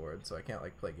the onboard, so I can't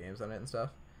like play games on it and stuff.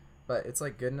 But it's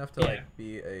like good enough to like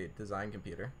be a design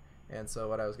computer. And so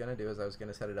what I was gonna do is I was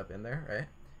gonna set it up in there, right?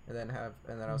 And then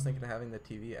I was thinking of having the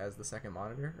TV as the second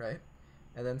monitor, right?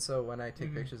 And then so when I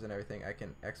take pictures and everything, I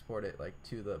can export it like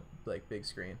to the like big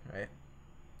screen, right?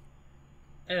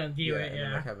 And view it, and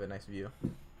then like have a nice view.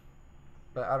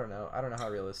 But I don't know how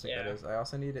realistic that is. I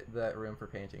also need that room for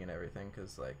painting and everything,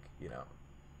 cause like you know,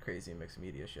 crazy mixed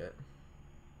media shit.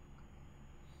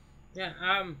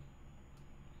 Yeah.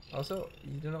 Also,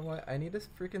 you know what? I need to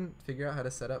freaking figure out how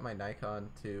to set up my Nikon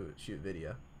to shoot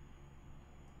video.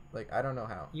 Like, I don't know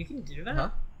how. You can do that? Huh?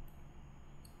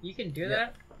 You can do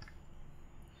that?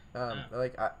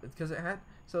 Like, because it had...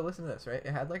 So, listen to this, right?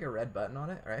 It had, like, a red button on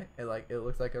it, right? It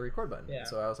looked like a record button. Yeah.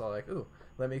 So I was all like, ooh,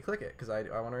 let me click it, because I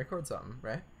want to record something,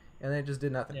 right? And then it just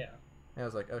did nothing. Yeah. And I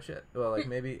was like, oh, shit. Well, like,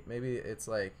 maybe it's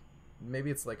like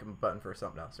a button for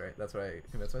something else, right? That's what I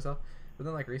convinced myself. But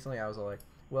then, like, recently I was all like,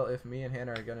 well, if me and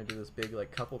Hannah are gonna do this big like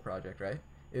couple project, right?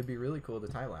 It'd be really cool to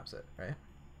time lapse it, right?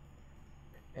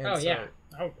 And I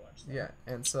would watch that. Yeah,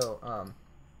 and so I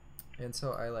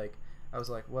was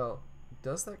like, well,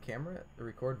 does that camera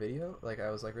record video? Like, I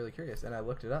was like really curious, and I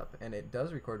looked it up, and it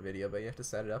does record video, but you have to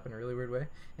set it up in a really weird way,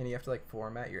 and you have to like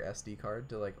format your SD card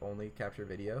to like only capture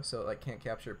video, so it like can't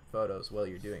capture photos while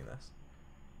you're doing this.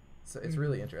 So it's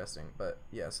really interesting, but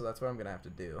yeah, so that's what I'm gonna have to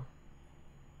do.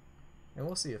 And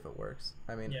we'll see if it works.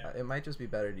 I mean, it might just be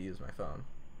better to use my phone.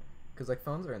 Because, like,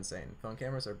 phones are insane. Phone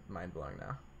cameras are mind-blowing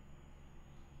now.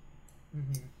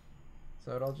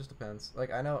 So it all just depends. Like,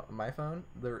 I know my phone,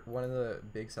 one of the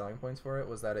big selling points for it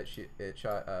was that it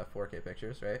shot 4K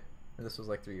pictures, right? And this was,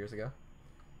 like, 3 years ago.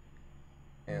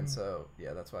 And so,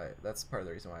 yeah, that's part of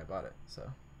the reason why I bought it.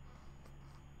 So,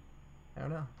 I don't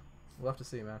know. We'll have to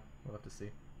see, man. We'll have to see.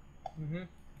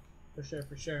 For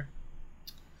sure.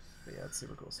 But yeah, it's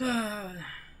super cool stuff.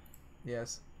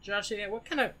 Yes. Josh, what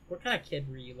kind of kid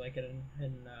were you like in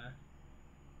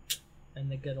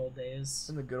the good old days?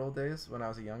 In the good old days when I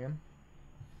was a youngin'?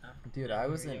 Dude, I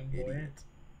was an idiot.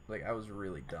 Like, I was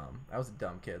really dumb. I was a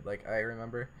dumb kid. Like, I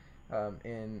remember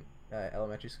in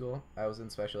elementary school, I was in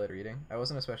special ed reading. I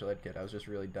wasn't a special ed kid. I was just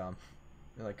really dumb.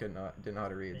 And like didn't know how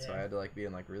to read. So I had to like be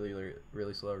in like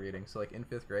really slow reading. So like in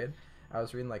 5th grade, I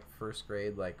was reading like 1st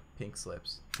grade like pink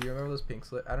slips. Do you remember those pink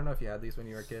slips? I don't know if you had these when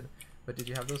you were a kid, but did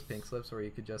you have those pink slips where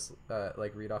you could just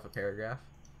like read off a paragraph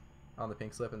on the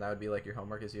pink slip, and that would be like your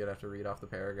homework, is you'd have to read off the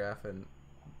paragraph and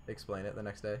explain it the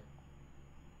next day?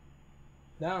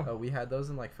 No. Oh, we had those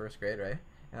in like 1st grade, right?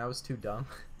 And I was too dumb,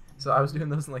 so I was doing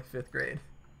those in like 5th grade.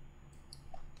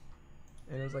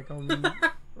 And it was like, homie,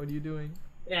 what are you doing?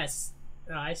 Yes,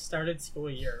 I started school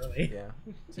a year early. Yeah,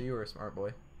 so you were a smart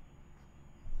boy.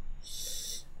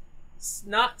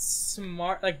 Not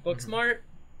smart, like book smart,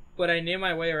 but I knew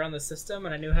my way around the system,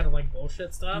 and I knew how to like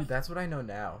bullshit stuff. Dude, that's what I know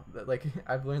now. Like,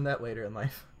 I've learned that later in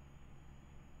life.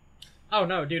 Oh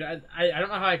no, dude! I don't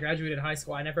know how I graduated high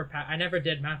school. I never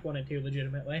did math 1 and 2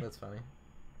 legitimately. That's funny.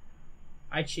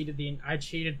 I cheated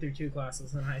through 2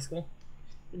 classes in high school,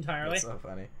 entirely. That's so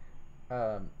funny.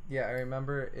 Yeah, I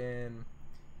remember in,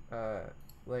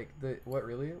 like what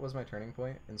really was my turning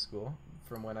point in school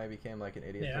from when I became like an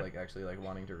idiot to like actually like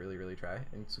wanting to really really try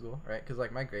in school, right? Because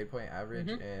like my grade point average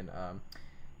in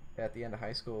at the end of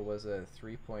high school was a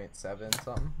 3.7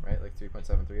 something, right? Like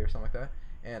 3.73 or something like that.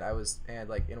 And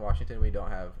like in Washington we don't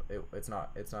have it's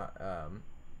not like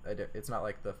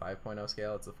the 5.0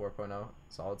 scale, it's the 4.0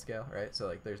 solid scale, right? So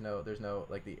like there's no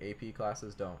like the AP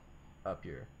classes don't up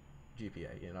your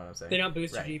GPA, you know what I'm saying? They don't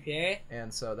boost right. your GPA.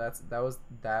 And so that was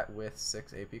with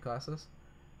 6 AP classes,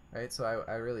 right? So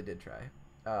I really did try.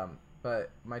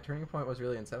 But my turning point was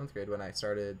really in 7th grade when I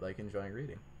started like enjoying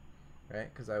reading,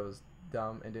 right? Because I was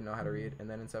dumb and didn't know how to read, and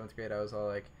then in 7th grade I was all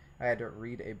like, I had to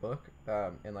read a book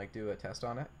and like do a test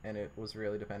on it, and it was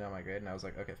really dependent on my grade, and I was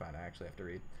like, okay, fine, I actually have to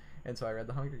read. And so I read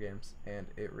The Hunger Games, and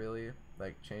it really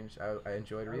like changed. I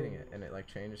enjoyed reading it, and it like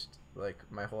changed like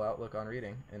my whole outlook on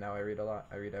reading, and now I read a lot.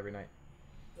 I read every night.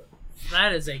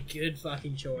 That is a good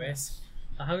fucking choice.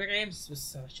 The Hunger Games was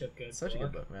such a good Such book. a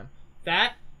good book, man.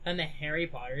 That and the Harry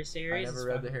Potter series. I never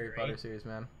read the Harry great. Potter series,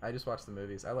 man. I just watched the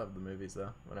movies. I loved the movies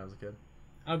though when I was a kid.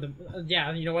 Oh,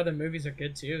 yeah, you know why the movies are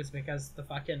good too? Is because the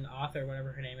fucking author,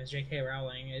 whatever her name is, J.K.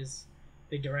 Rowling, is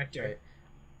the director. Right.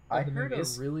 I the heard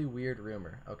movies. a really weird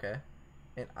rumor, okay?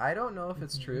 And I don't know if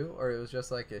it's true or it was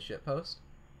just like a shit post,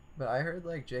 but I heard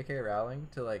like J.K. Rowling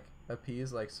to like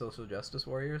appease like social justice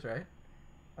warriors, right?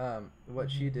 What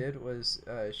she did was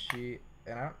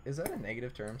is that a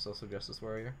negative term, social justice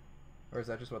warrior, or is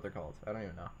that just what they're called? I don't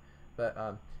even know.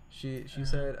 But she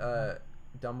said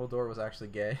Dumbledore was actually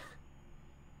gay,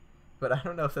 but I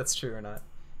don't know if that's true or not.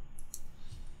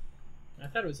 I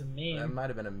thought it was a meme. It might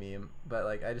have been a meme, but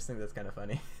like I just think that's kind of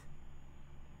funny.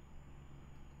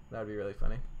 That would be really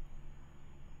funny.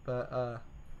 But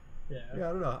yeah, I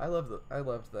don't know. I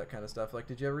loved that kind of stuff. Like,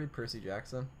 did you ever read Percy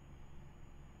Jackson?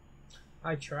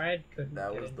 I tried, couldn't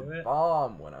That get was into the it.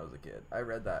 bomb when I was a kid. I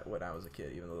read that when I was a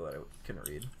kid, even though I couldn't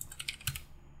read.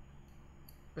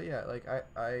 But yeah, like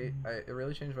it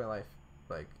really changed my life,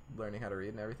 like learning how to read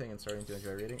and everything, and starting to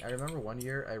enjoy reading. I remember one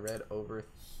year I read over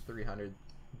 300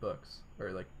 books,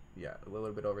 or like a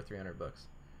little bit over 300 books,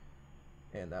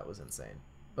 and that was insane.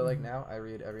 But like now I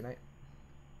read every night.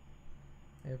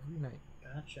 Every night.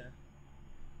 Gotcha.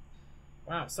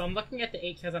 Wow, so I'm looking at the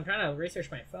 8 because I'm trying to research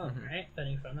my phone, right? The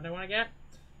new phone that I want to get.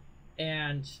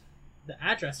 And the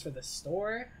address for the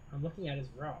store I'm looking at is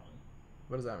wrong.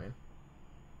 What does that mean?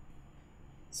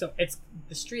 So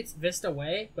the street's Vista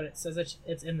Way, but it says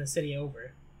it's in the city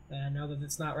over. And I know that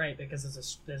it's not right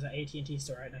because there's an AT&T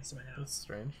store right next to my house. That's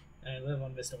strange. And I live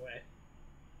on Vista Way.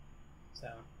 So.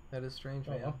 That is strange,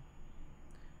 Oh, man. well.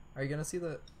 Are you gonna see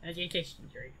the Education.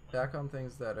 back on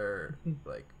things that are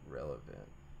like relevant?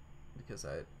 Because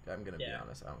I'm gonna be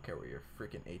honest, I don't care where your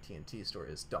freaking AT&T store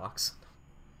is, docs.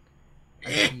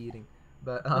 I'm eating.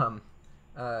 But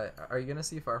are you gonna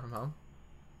see Far From Home?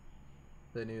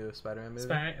 The new Spider-Man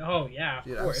movie? Oh yeah,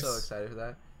 Dude, of course. I'm so excited for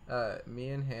that. Me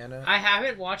and Hannah. I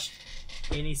haven't watched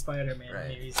any Spider-Man Right.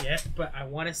 movies yet, but I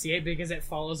want to see it because it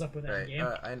follows up with Right.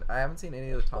 Endgame. I haven't seen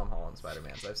any of the Tom Holland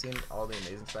Spider-Mans. I've seen all the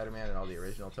Amazing Spider-Man and all the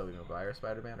original Tobey Maguire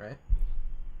Spider-Man, right?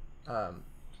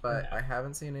 But Yeah. I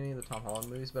haven't seen any of the Tom Holland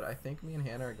movies, but I think me and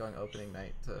Hannah are going opening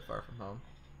night to Far From Home.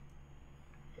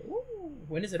 Ooh,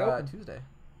 when is it open? Tuesday.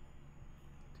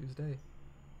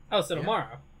 Oh, so yeah.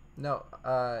 tomorrow. No,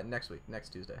 next week. Next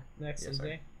Tuesday. Next Yeah, Tuesday.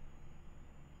 sorry.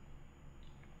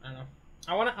 I don't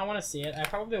know. I want to see it. I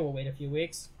probably will wait a few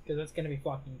weeks because it's gonna be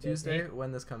fucking busy. Tuesday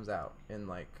when this comes out in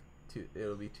like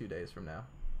it'll be 2 days from now.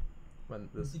 When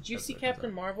this. Did you see episode comes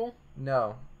Captain out. Marvel?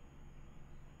 No.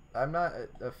 I'm not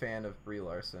a fan of Brie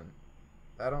Larson.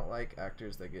 I don't like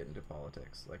actors that get into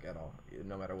politics, like at all,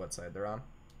 no matter what side they're on.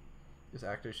 Just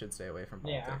actors should stay away from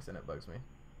politics, and it bugs me.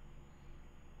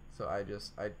 So I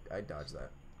dodge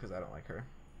that because I don't like her.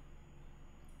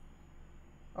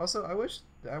 Also,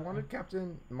 I wanted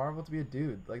Captain Marvel to be a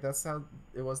dude. Like that's how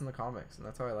it was in the comics, and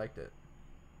that's how I liked it.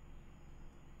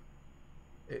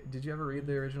 Did you ever read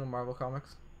the original Marvel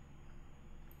comics?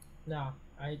 No,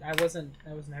 I wasn't.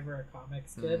 I was never a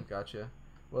comics kid. Gotcha.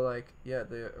 Well, like, yeah,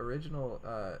 the original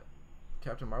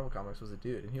Captain Marvel comics was a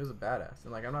dude, and he was a badass.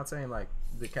 And like, I'm not saying like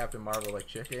the Captain Marvel like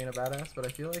chick ain't a badass, but I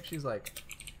feel like she's like,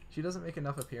 she doesn't make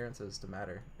enough appearances to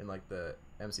matter in like the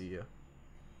MCU.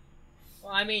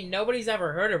 Well, I mean, nobody's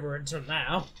ever heard of her until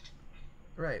now.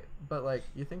 Right, but like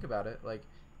you think about it, like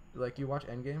you watch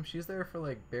Endgame, she's there for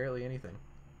like barely anything.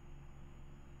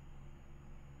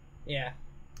 Yeah.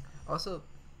 Also,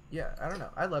 Yeah, I don't know.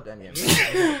 I loved Endgame. It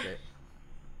was great.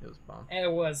 It was bomb. And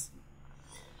it was.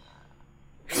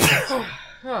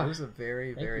 It was a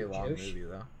very, Thank very you, long Josh. movie,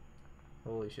 though.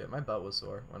 Holy shit, my butt was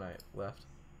sore when I left.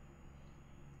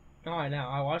 Oh, I know.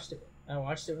 I watched it. I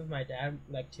watched it with my dad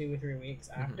like 2 or 3 weeks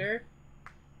after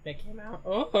it came out.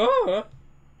 Oh,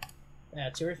 yeah,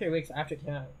 2 or 3 weeks after it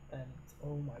came out, and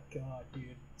oh my god,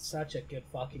 dude, such a good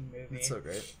fucking movie. It's so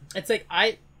great. It's like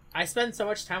I spend so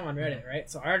much time on Reddit, right?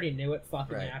 So I already knew what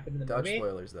fucking Right. happened in the Dodge movie.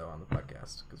 spoilers, though, on the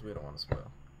podcast, because we don't want to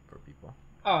spoil for people.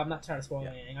 Oh, I'm not trying to spoil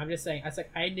Yeah. anything. I'm just saying, it's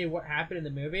like I knew what happened in the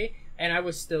movie, and I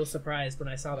was still surprised when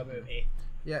I saw the movie.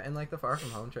 Yeah, and, like, the Far From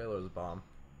Home trailer was bomb.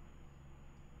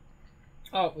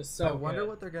 Oh, it was so I wonder good.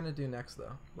 what they're gonna do next,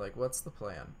 though. Like, what's the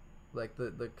plan? Like,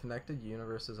 the connected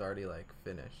universe is already, like,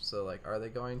 finished. So, like, are they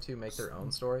going to make their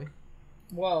own story?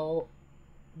 Well,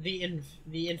 the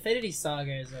Infinity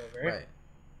Saga is over. Right.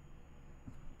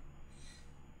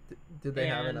 Did they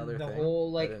have And another the thing?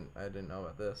 whole, like- I didn't know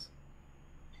about this.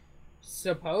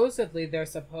 Supposedly, they're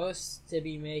supposed to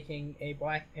be making a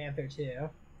Black Panther 2.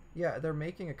 Yeah, they're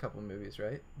making a couple movies,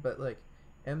 right? But, like,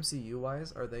 MCU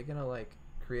wise, are they gonna, like,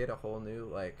 create a whole new,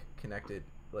 like, connected,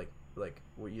 like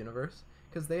universe?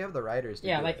 Because they have the writers to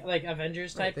Yeah, do it. like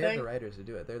Avengers Right, type they thing. have the writers to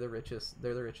do it. They're the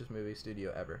richest movie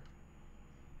studio ever.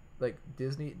 Like,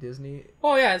 Disney,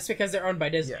 Oh yeah, it's because they're owned by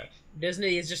Disney. Yeah.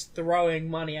 Disney is just throwing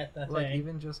money at the like, thing.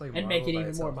 even just, like, and Marvel make it by even more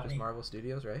itself, just money. Marvel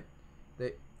Studios, right?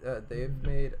 They've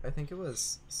made, I think it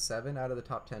was 7 out of the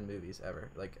top 10 movies ever,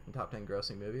 like, top 10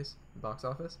 grossing movies, box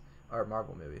office, are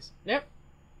Marvel movies. Yep.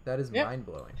 That is Yep.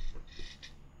 mind-blowing.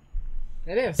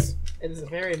 It is. It is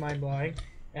very mind blowing,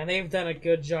 and they've done a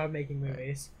good job making Right.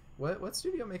 movies. What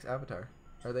studio makes Avatar?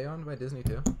 Are they owned by Disney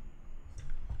too?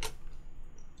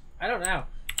 I don't know.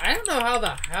 I don't know how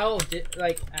the hell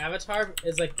Avatar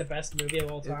is like the best movie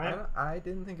of all I, time. I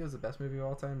didn't think it was the best movie of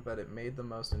all time, but it made the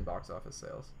most in box office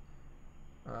sales.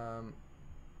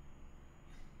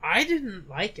 I didn't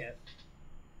like it.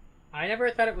 I never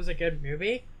thought it was a good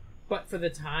movie, but for the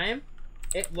time,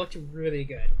 it looked really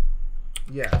good.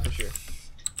 Yeah, for sure.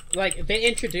 Like they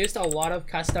introduced a lot of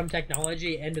custom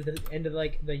technology into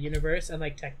the universe and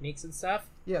like techniques and stuff.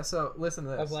 Yeah, so listen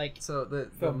to this. Of, like, so the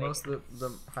filmmaking.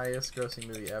 the highest grossing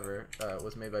movie ever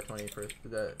was made by the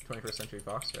 21st Century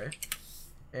Fox, right?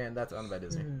 And that's owned by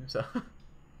Disney. Mhm. So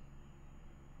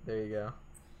there you go.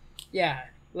 Yeah,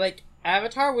 like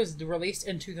Avatar was released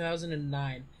in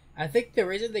 2009. I think the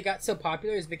reason they got so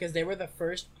popular is because they were the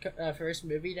first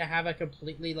movie to have a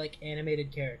completely like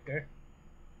animated character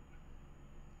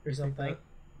or You think something.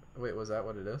 Wait, was that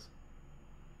what it is?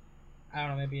 I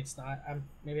don't know. Maybe it's not.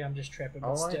 Maybe I'm just tripping. But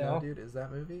All I know, still, dude, is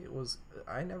that movie was.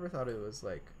 I never thought it was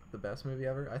like the best movie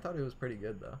ever. I thought it was pretty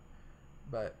good though,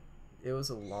 but it was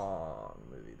a long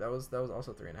movie. That was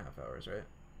also 3.5 hours, right?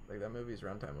 Like that movie's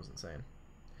runtime was insane.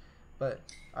 But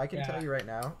I can Yeah. tell you right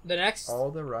now, the next.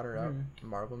 all the runner-up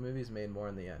Marvel movies made more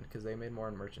in the end because they made more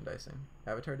in merchandising.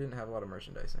 Avatar didn't have a lot of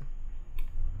merchandising.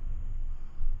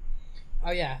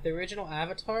 Oh yeah, the original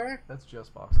Avatar. That's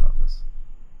just box office.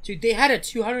 Dude, they had a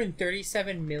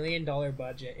 $237 million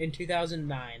budget in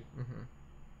 2009. Mm-hmm.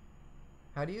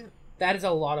 How do you That is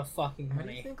a lot of fucking How do you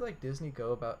money. think like Disney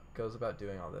goes about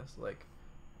doing all this? Like,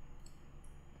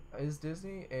 is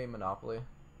Disney a monopoly?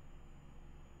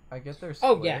 I get their split.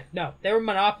 Oh yeah, no, they're a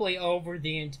monopoly over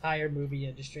the entire movie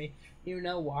industry. You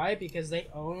know why? Because they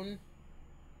own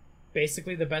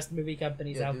basically the best movie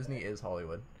companies Yeah, out Disney there. is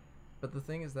Hollywood. But the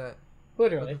thing is that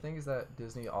Literally.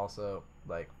 Disney also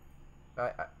like,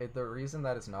 the reason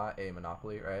that it's not a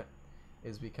monopoly, right,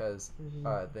 is because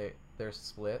Mhm. they're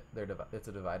split. It's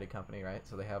a divided company, right?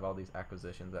 So they have all these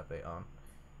acquisitions that they own,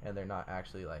 and they're not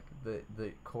actually like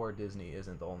the core Disney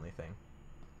isn't the only thing.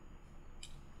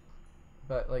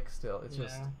 But like still, it's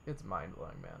just Yeah. it's mind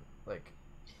blowing, man. Like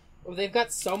Well, they've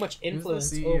got so much influence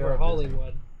CEO over of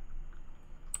Hollywood.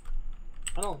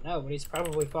 I don't know, but he's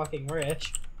probably fucking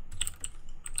rich.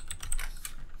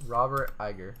 Robert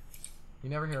Iger. You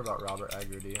never hear about Robert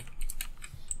Iger, do you?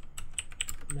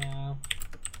 No.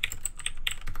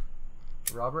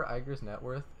 Robert Iger's net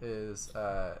worth is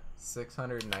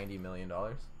 $690 million.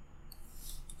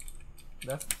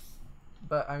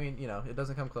 But I mean, you know, it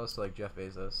doesn't come close to like Jeff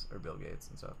Bezos or Bill Gates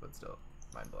and stuff, but still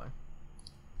mind blowing.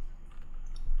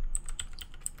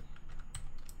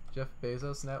 Jeff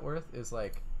Bezos' net worth is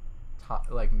like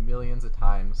millions of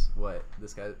times what the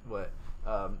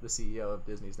CEO of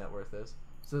Disney's net worth is.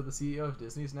 So the CEO of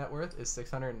Disney's net worth is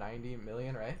 690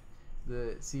 million, right?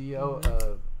 The CEO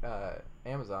of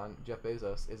Amazon, Jeff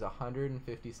Bezos, is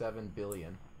 157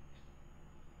 billion.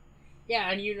 Yeah,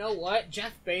 and you know what?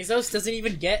 Jeff Bezos doesn't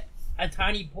even get a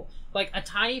tiny like a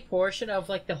tiny portion of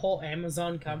like the whole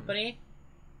Amazon company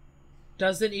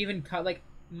doesn't even cut. Like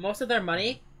most of their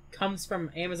money comes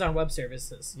from Amazon Web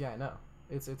Services. Yeah, I know.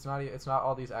 It's not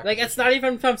all these Like acquisitions. it's not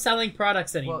even from selling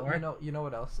products anymore. Well, you know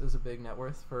what else is a big net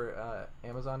worth for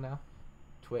Amazon now?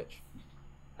 Twitch.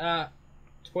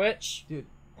 Twitch, Dude.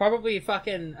 probably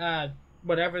fucking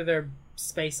whatever their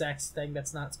SpaceX thing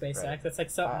that's not SpaceX. Right. That's like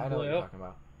something I know what blue. you're talking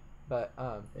about. But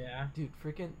Yeah. dude,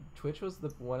 freaking Twitch was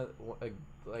the one of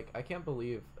like I can't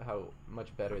believe how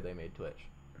much better they made Twitch.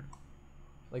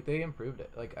 Like they improved it.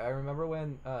 Like I remember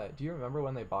when do you remember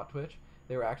when they bought Twitch?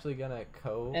 They were actually gonna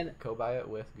co-buy it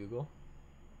with Google.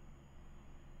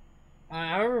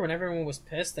 I remember when everyone was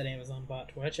pissed that Amazon bought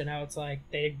Twitch, and now it's like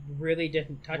they really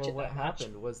didn't touch it What that much.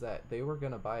 happened was that they were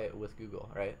gonna buy it with Google,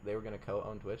 right? They were gonna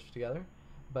co-own Twitch together,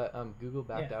 but Google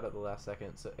backed out at the last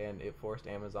second, and it forced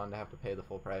Amazon to have to pay the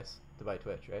full price to buy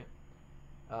Twitch, right?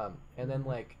 And then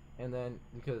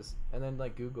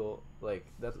Google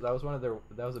that was one of their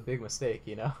that was a big mistake,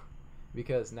 you know,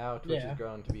 because now Twitch has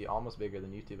grown to be almost bigger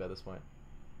than YouTube at this point.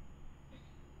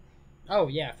 Oh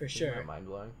yeah, for sure. Mind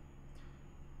blowing.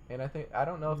 And I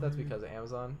don't know if that's because of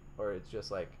Amazon or it's just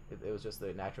like it was just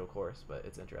the natural course, but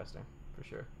it's interesting for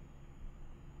sure.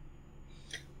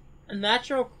 A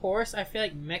natural course, I feel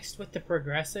like mixed with the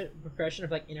progression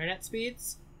of like internet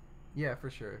speeds. Yeah, for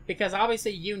sure. Because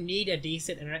obviously you need a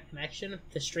decent internet connection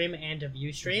to stream and to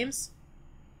view streams.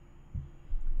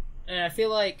 And I feel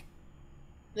like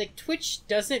Twitch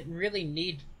doesn't really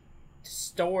need to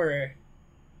store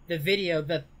the video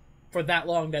that for that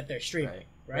long that they're streaming,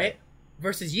 right?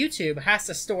 Versus YouTube has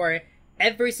to store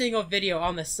every single video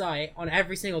on the site on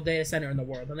every single data center in the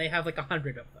world, and they have like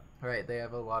 100 of them. Right, they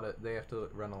have to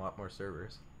run a lot more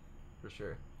servers, for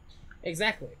sure.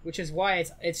 Exactly, which is why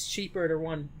it's cheaper to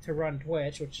run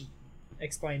Twitch, which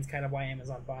explains kind of why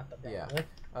Amazon bought them. Probably.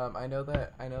 Yeah, I know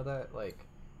that like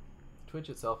Twitch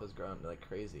itself has grown like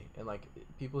crazy, and like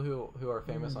people who are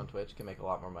famous on Twitch can make a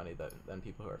lot more money than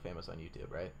people who are famous on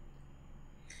YouTube, right?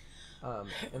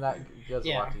 And that has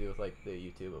a lot to do with like the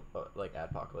YouTube like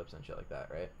Adpocalypse and shit like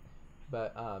that, right?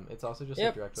 But it's also just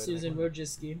a direct way to Susan make money.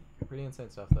 Wojcicki. Pretty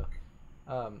insane stuff though.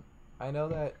 I know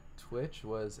that Twitch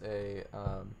was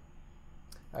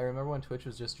I remember when Twitch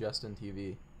was just Justin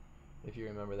TV, if you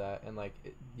remember that, and like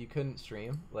you couldn't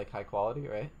stream like high quality,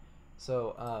 right?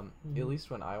 So at least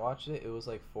when I watched it, it was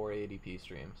like 480p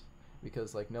streams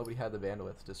because like nobody had the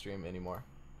bandwidth to stream anymore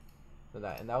than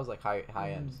that, and that was like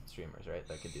high end streamers, right?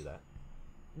 That could do that.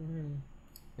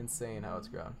 Insane how it's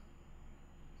grown.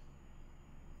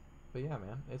 But yeah,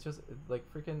 man, it's just like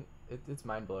freaking it's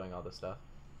mind blowing all this stuff.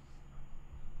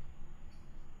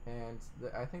 And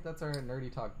I think that's our nerdy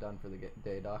talk done for the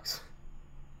day, Docs.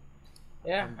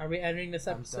 Yeah, are we ending this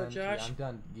episode, Josh? Yeah, I'm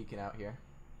done geeking out here.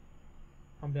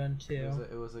 I'm done too.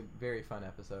 It was a very fun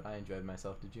episode. I enjoyed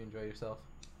myself. Did you enjoy yourself?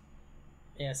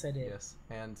 Yes, I did. Yes,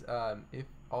 and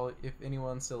if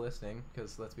anyone's still listening,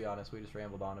 because let's be honest, we just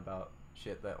rambled on about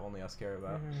shit that only us care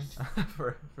about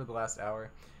for the last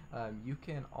hour. You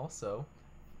can also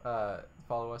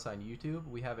follow us on YouTube.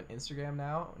 We have an Instagram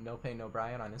now, No Pain No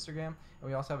Brian on Instagram, and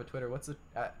we also have a Twitter. What's the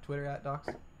Twitter at, Docs?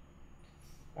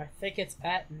 I think it's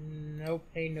at No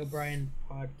Pain No Brian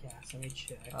podcast. Let me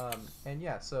check. And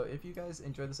yeah, so if you guys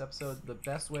enjoyed this episode, the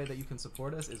best way that you can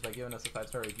support us is by giving us a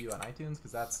 5-star review on iTunes,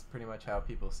 because that's pretty much how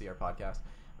people see our podcast.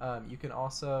 You can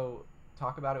also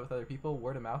talk about it with other people.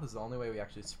 Word of mouth is the only way we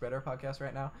actually spread our podcast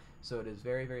right now, so it is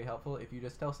very, very helpful if you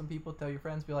just tell some people, tell your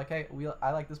friends, be like, hey,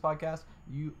 I like this podcast,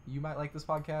 you might like this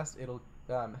podcast. It'll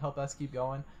help us keep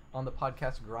going on the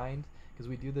podcast grind, because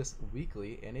we do this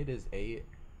weekly, and it is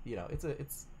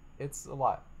it's a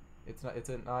lot. It's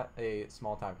not a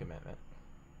small time commitment,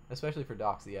 especially for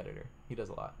Docs, the editor. He does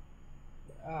a lot.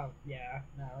 Oh yeah,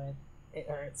 no, it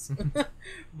hurts,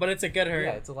 but it's a good hurt.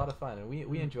 Yeah, it's a lot of fun, and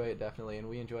we enjoy it definitely, and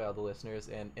we enjoy all the listeners,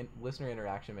 and listener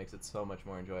interaction makes it so much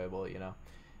more enjoyable, you know.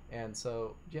 And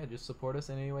so yeah, just support us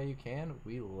in any way you can.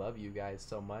 We love you guys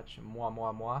so much. Mwah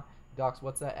mwah mwah. Docs,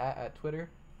 what's that at Twitter?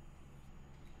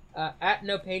 At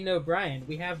No Pain No Brian.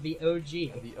 We have the OG.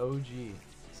 The OG.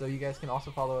 So you guys can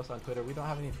also follow us on Twitter. We don't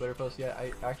have any Twitter posts yet.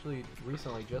 I actually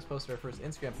recently just posted our first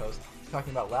Instagram post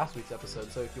talking about last week's episode.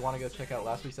 So if you want to go check out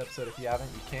last week's episode, if you haven't,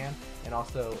 you can. And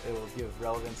also it will give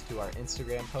relevance to our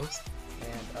Instagram post.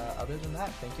 And other than that,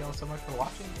 thank you all so much for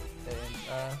watching.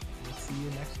 And we'll see you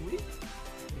next week.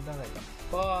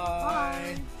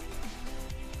 Bye.